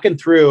was walking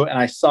through, and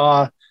I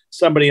saw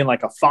somebody in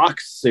like a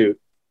fox suit,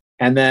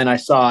 and then I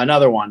saw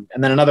another one,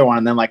 and then another one,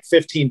 and then like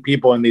 15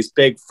 people in these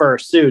big fur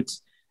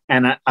suits.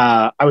 And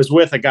I was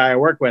with a guy I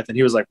work with, and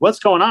he was like, "What's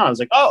going on?" I was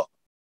like, "Oh,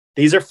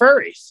 these are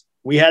furries."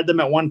 We had them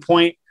at one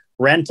point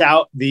rent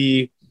out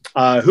the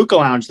hookah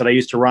lounge that I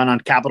used to run on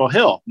Capitol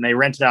Hill, and they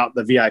rented out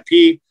the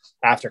VIP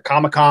after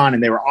Comic-Con,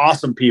 and they were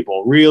awesome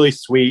people, really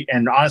sweet,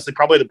 and honestly,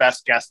 probably the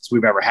best guests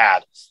we've ever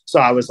had. So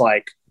I was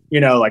like,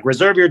 like,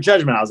 reserve your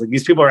judgment. I was like,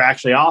 these people are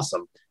actually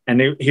awesome.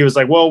 And he was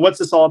like, "Well, what's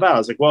this all about?" I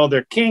was like, "Well,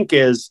 their kink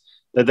is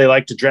that they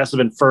like to dress up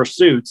in fur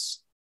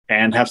suits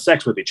and have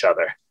sex with each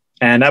other."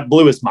 And that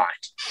blew his mind.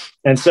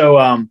 And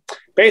so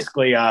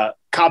basically,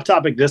 Cop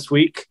Topic this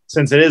week,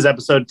 since it is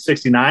episode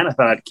 69, I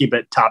thought I'd keep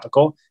it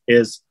topical,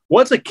 is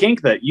what's a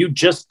kink that you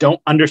just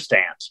don't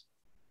understand?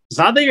 It's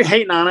not that you're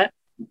hating on it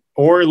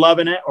or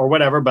loving it or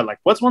whatever, but like,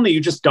 what's one that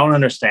you just don't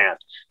understand?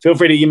 Feel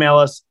free to email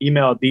us,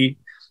 email the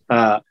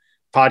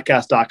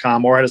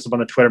podcast.com, or hit us up on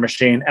the Twitter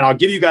machine. And I'll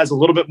give you guys a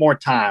little bit more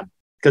time,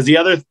 because the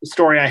other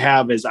story I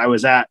have is I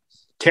was at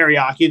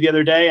Teriyaki the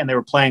other day, and they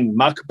were playing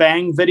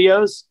mukbang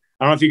videos.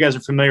 I don't know if you guys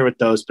are familiar with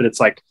those, but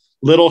it's like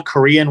little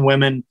Korean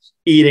women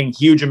eating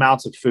huge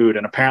amounts of food.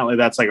 And apparently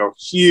that's like a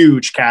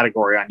huge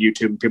category on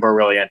YouTube, and people are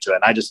really into it.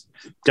 I just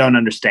don't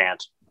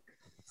understand.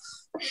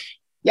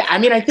 Yeah, I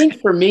mean, I think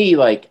for me,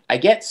 like, I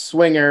get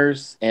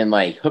swingers and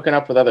like hooking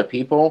up with other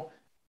people.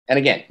 And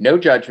again, no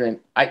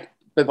judgment.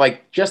 But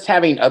like just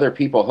having other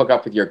people hook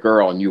up with your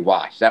girl and you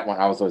watch that one,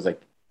 I was always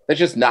like, that's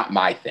just not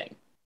my thing.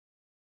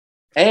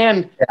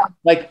 And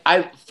like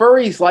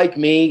furries like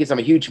me, because I'm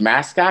a huge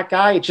mascot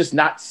guy, it's just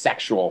not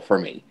sexual for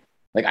me.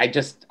 Like I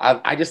just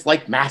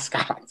like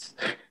mascots.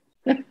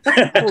 Yeah,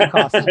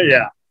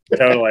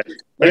 totally.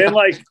 But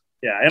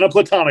in a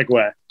platonic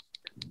way.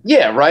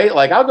 Yeah, right.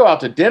 Like I'll go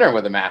out to dinner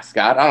with a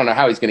mascot. I don't know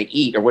how he's going to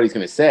eat or what he's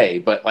going to say,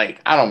 but like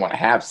I don't want to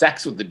have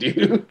sex with the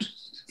dude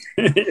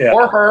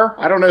or her.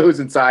 I don't know who's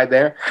inside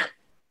there.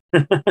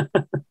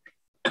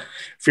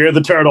 Fear of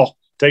the turtle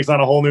takes on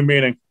a whole new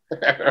meaning.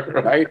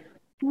 Right.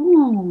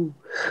 Ooh.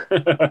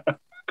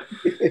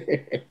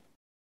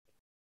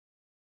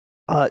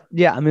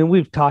 Yeah, I mean,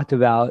 we've talked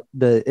about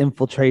the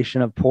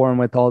infiltration of porn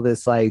with all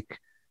this like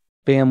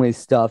family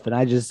stuff, and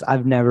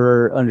I've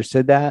never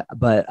understood that,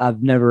 but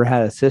I've never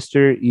had a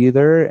sister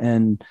either,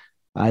 and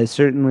I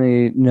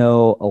certainly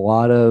know a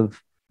lot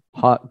of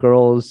hot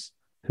girls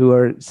who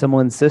are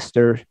someone's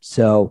sister.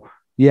 So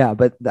yeah,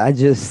 but I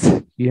just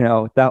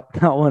that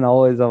one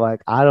always, I'm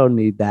like, I don't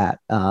need that,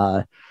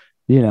 but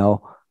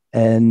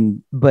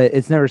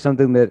it's never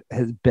something that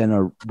has been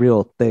a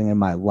real thing in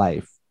my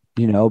life,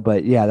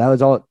 but yeah, that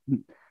was all.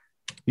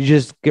 You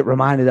just get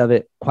reminded of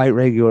it quite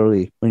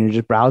regularly when you're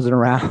just browsing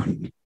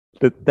around.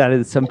 that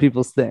is some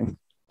people's thing.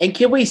 And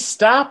can we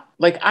stop?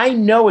 Like, I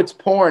know it's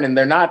porn and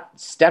they're not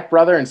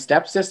stepbrother and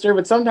stepsister,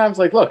 but sometimes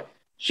like, look,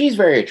 she's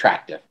very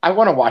attractive. I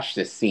want to watch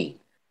this scene,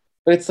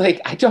 but it's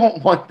like, I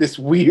don't want this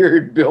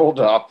weird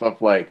buildup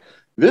of like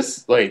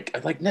this, like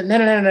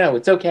no,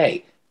 it's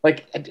okay.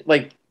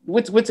 Like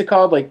what's it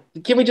called? Like,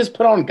 can we just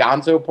put on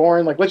gonzo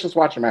porn? Like, let's just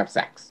watch them have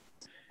sex.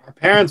 Our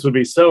parents would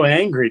be so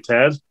angry,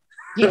 Ted.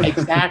 Yeah,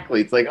 exactly.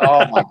 It's like,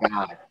 oh my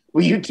God,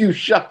 will you two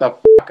shut the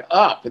fuck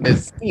up in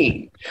this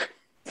scene?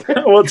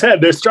 Well,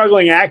 Ted, they're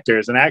struggling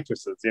actors and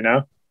actresses,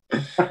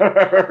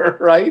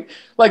 Right?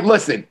 Like,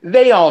 listen,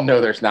 they all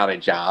know there's not a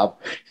job.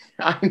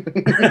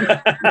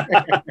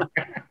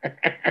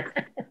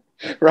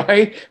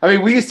 Right? I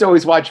mean, we used to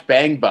always watch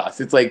Bang Bus.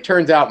 It's like,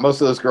 turns out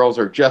most of those girls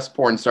are just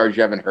porn stars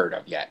you haven't heard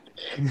of yet.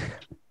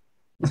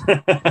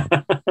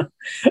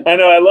 I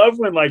know. I love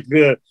when like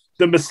the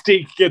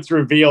mystique gets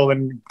revealed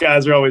and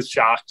guys are always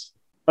shocked.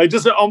 Like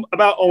just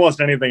about almost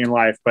anything in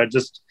life, but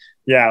just,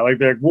 yeah, like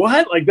they're like,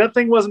 what? Like that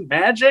thing wasn't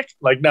magic?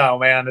 Like, no,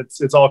 man,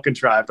 it's all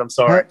contrived. I'm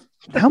sorry.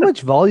 How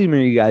much volume are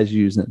you guys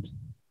using?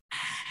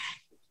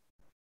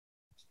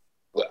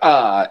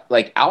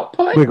 Like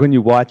output? Like when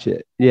you watch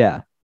it.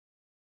 Yeah.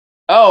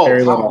 Oh,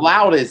 how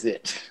loud is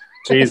it?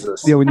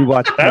 Jesus. Yeah, when you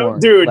watch porn.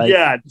 Dude, like,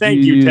 yeah.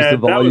 Thank you,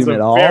 Ted. That was a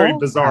very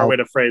bizarre way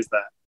to phrase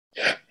that.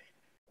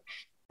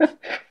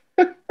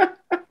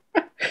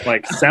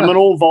 Like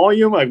seminal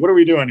volume? Like, what are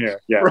we doing here?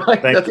 Yeah.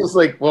 Right. That's just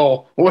like,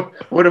 well,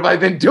 what have I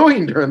been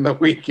doing during the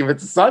week if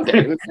it's a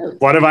Sunday?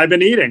 What have I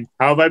been eating?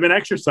 How have I been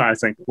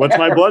exercising? What's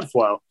my blood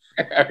flow?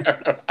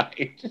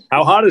 Right.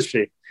 How hot is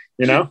she?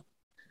 Yeah,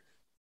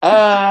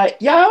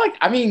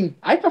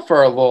 I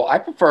prefer a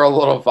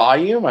little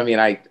volume. I mean,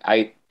 I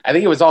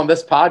think it was on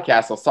this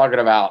podcast I was talking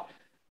about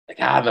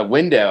like the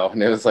window,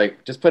 and it was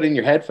like, just put in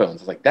your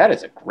headphones. I was like, that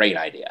is a great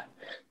idea.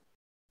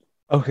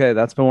 Okay,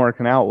 that's been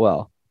working out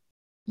well.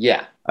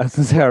 Yeah. I was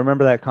gonna say, I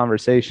remember that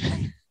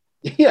conversation.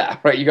 Yeah,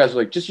 right. You guys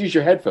were like, just use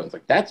your headphones.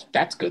 Like,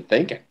 that's good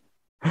thinking.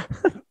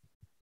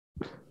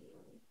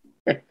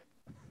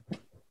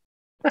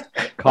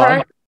 Call All him.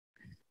 right.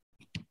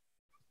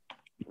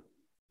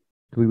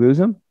 Did we lose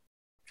him?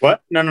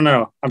 What?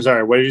 No. I'm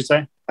sorry. What did you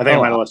say? I think I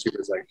might have lost you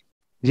for a second.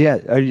 Yeah.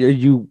 Are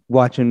you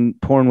watching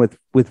porn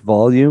with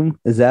volume?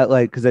 Is that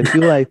like, because I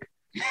feel like,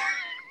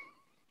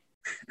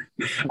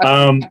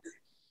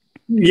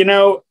 You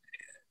know,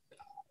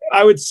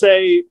 I would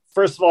say,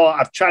 first of all,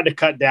 I've tried to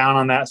cut down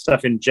on that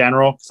stuff in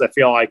general because I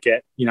feel like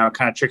it,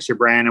 kind of tricks your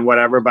brain and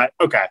whatever. But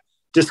okay,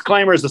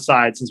 disclaimers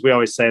aside, since we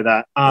always say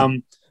that,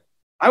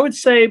 I would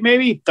say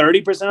maybe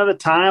 30% of the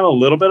time, a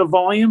little bit of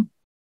volume.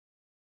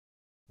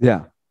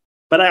 yeah.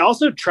 But I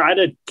also try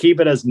to keep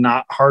it as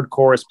not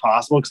hardcore as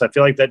possible because I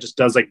feel like that just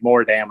does like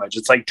more damage.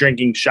 It's like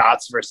drinking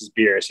shots versus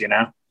beers, Do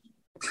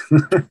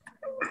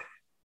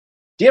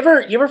you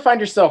ever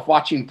find yourself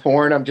watching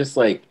porn? I'm just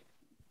like,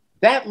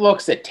 that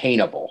looks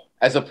attainable,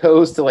 as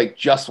opposed to like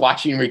just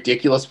watching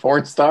ridiculous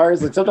porn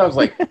stars. Like sometimes,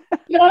 like, I'm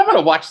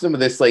gonna watch some of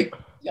this like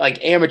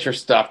amateur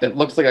stuff that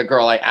looks like a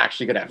girl I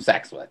actually gonna have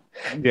sex with.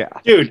 Yeah.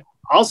 Dude,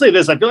 I'll say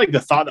this. I feel like the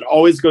thought that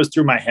always goes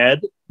through my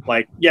head,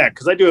 like, yeah,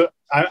 because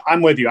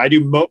I'm with you. I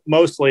do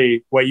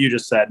mostly what you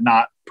just said,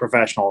 not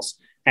professionals.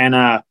 And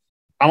I'm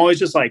always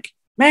just like,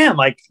 man,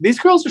 like these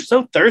girls are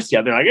so thirsty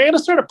out there. Like, I got to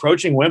start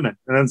approaching women.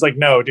 And it's like,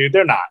 no, dude,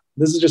 they're not.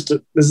 This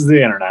is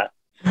the internet.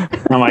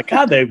 And I'm like,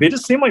 God, they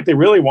just seem like they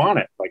really want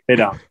it. Like they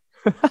don't.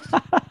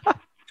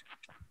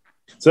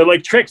 So it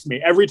like tricks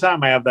me every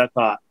time I have that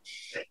thought.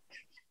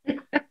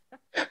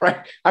 Right.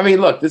 I mean,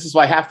 look, this is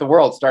why half the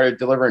world started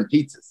delivering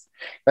pizzas.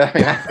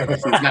 I mean,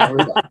 this is not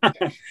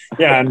real.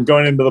 Yeah. And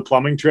going into the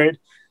plumbing trade.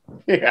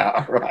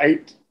 Yeah,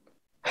 right.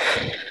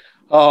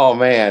 Oh,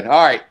 man.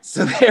 All right.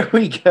 So there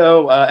we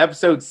go.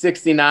 Episode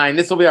 69.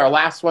 This will be our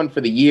last one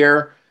for the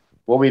year.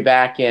 We'll be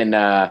back in,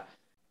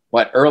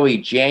 early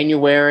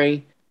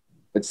January.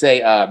 Let's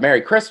say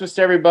Merry Christmas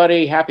to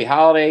everybody. Happy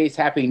holidays.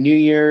 Happy New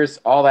Year's.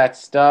 All that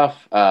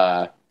stuff.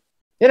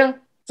 It's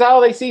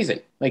holiday season.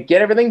 Like,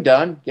 get everything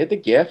done. Get the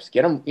gifts.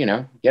 Get them,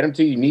 get them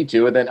till you need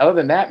to. And then other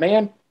than that,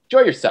 man,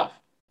 enjoy yourself.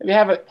 Maybe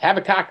have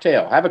a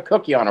cocktail. Have a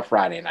cookie on a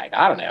Friday night.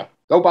 I don't know.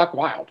 Go buck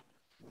wild.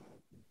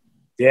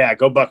 Yeah,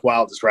 go buck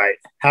wild is right.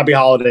 Happy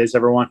holidays,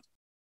 everyone.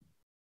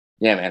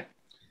 Yeah, man.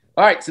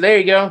 All right, so there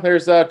you go.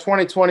 There's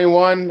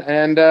 2021,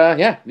 and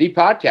the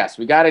podcast.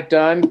 We got it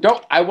done.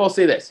 I will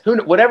say this: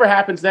 whatever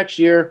happens next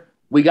year,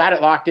 we got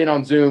it locked in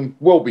on Zoom.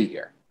 We'll be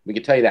here. We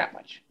can tell you that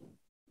much.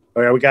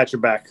 Oh yeah, we got your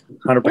back,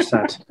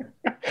 100%.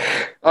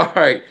 All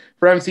right,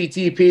 for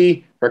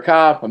MCTP, for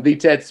Cobb, I'm the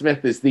Ted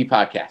Smith. This is the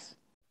podcast.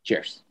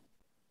 Cheers.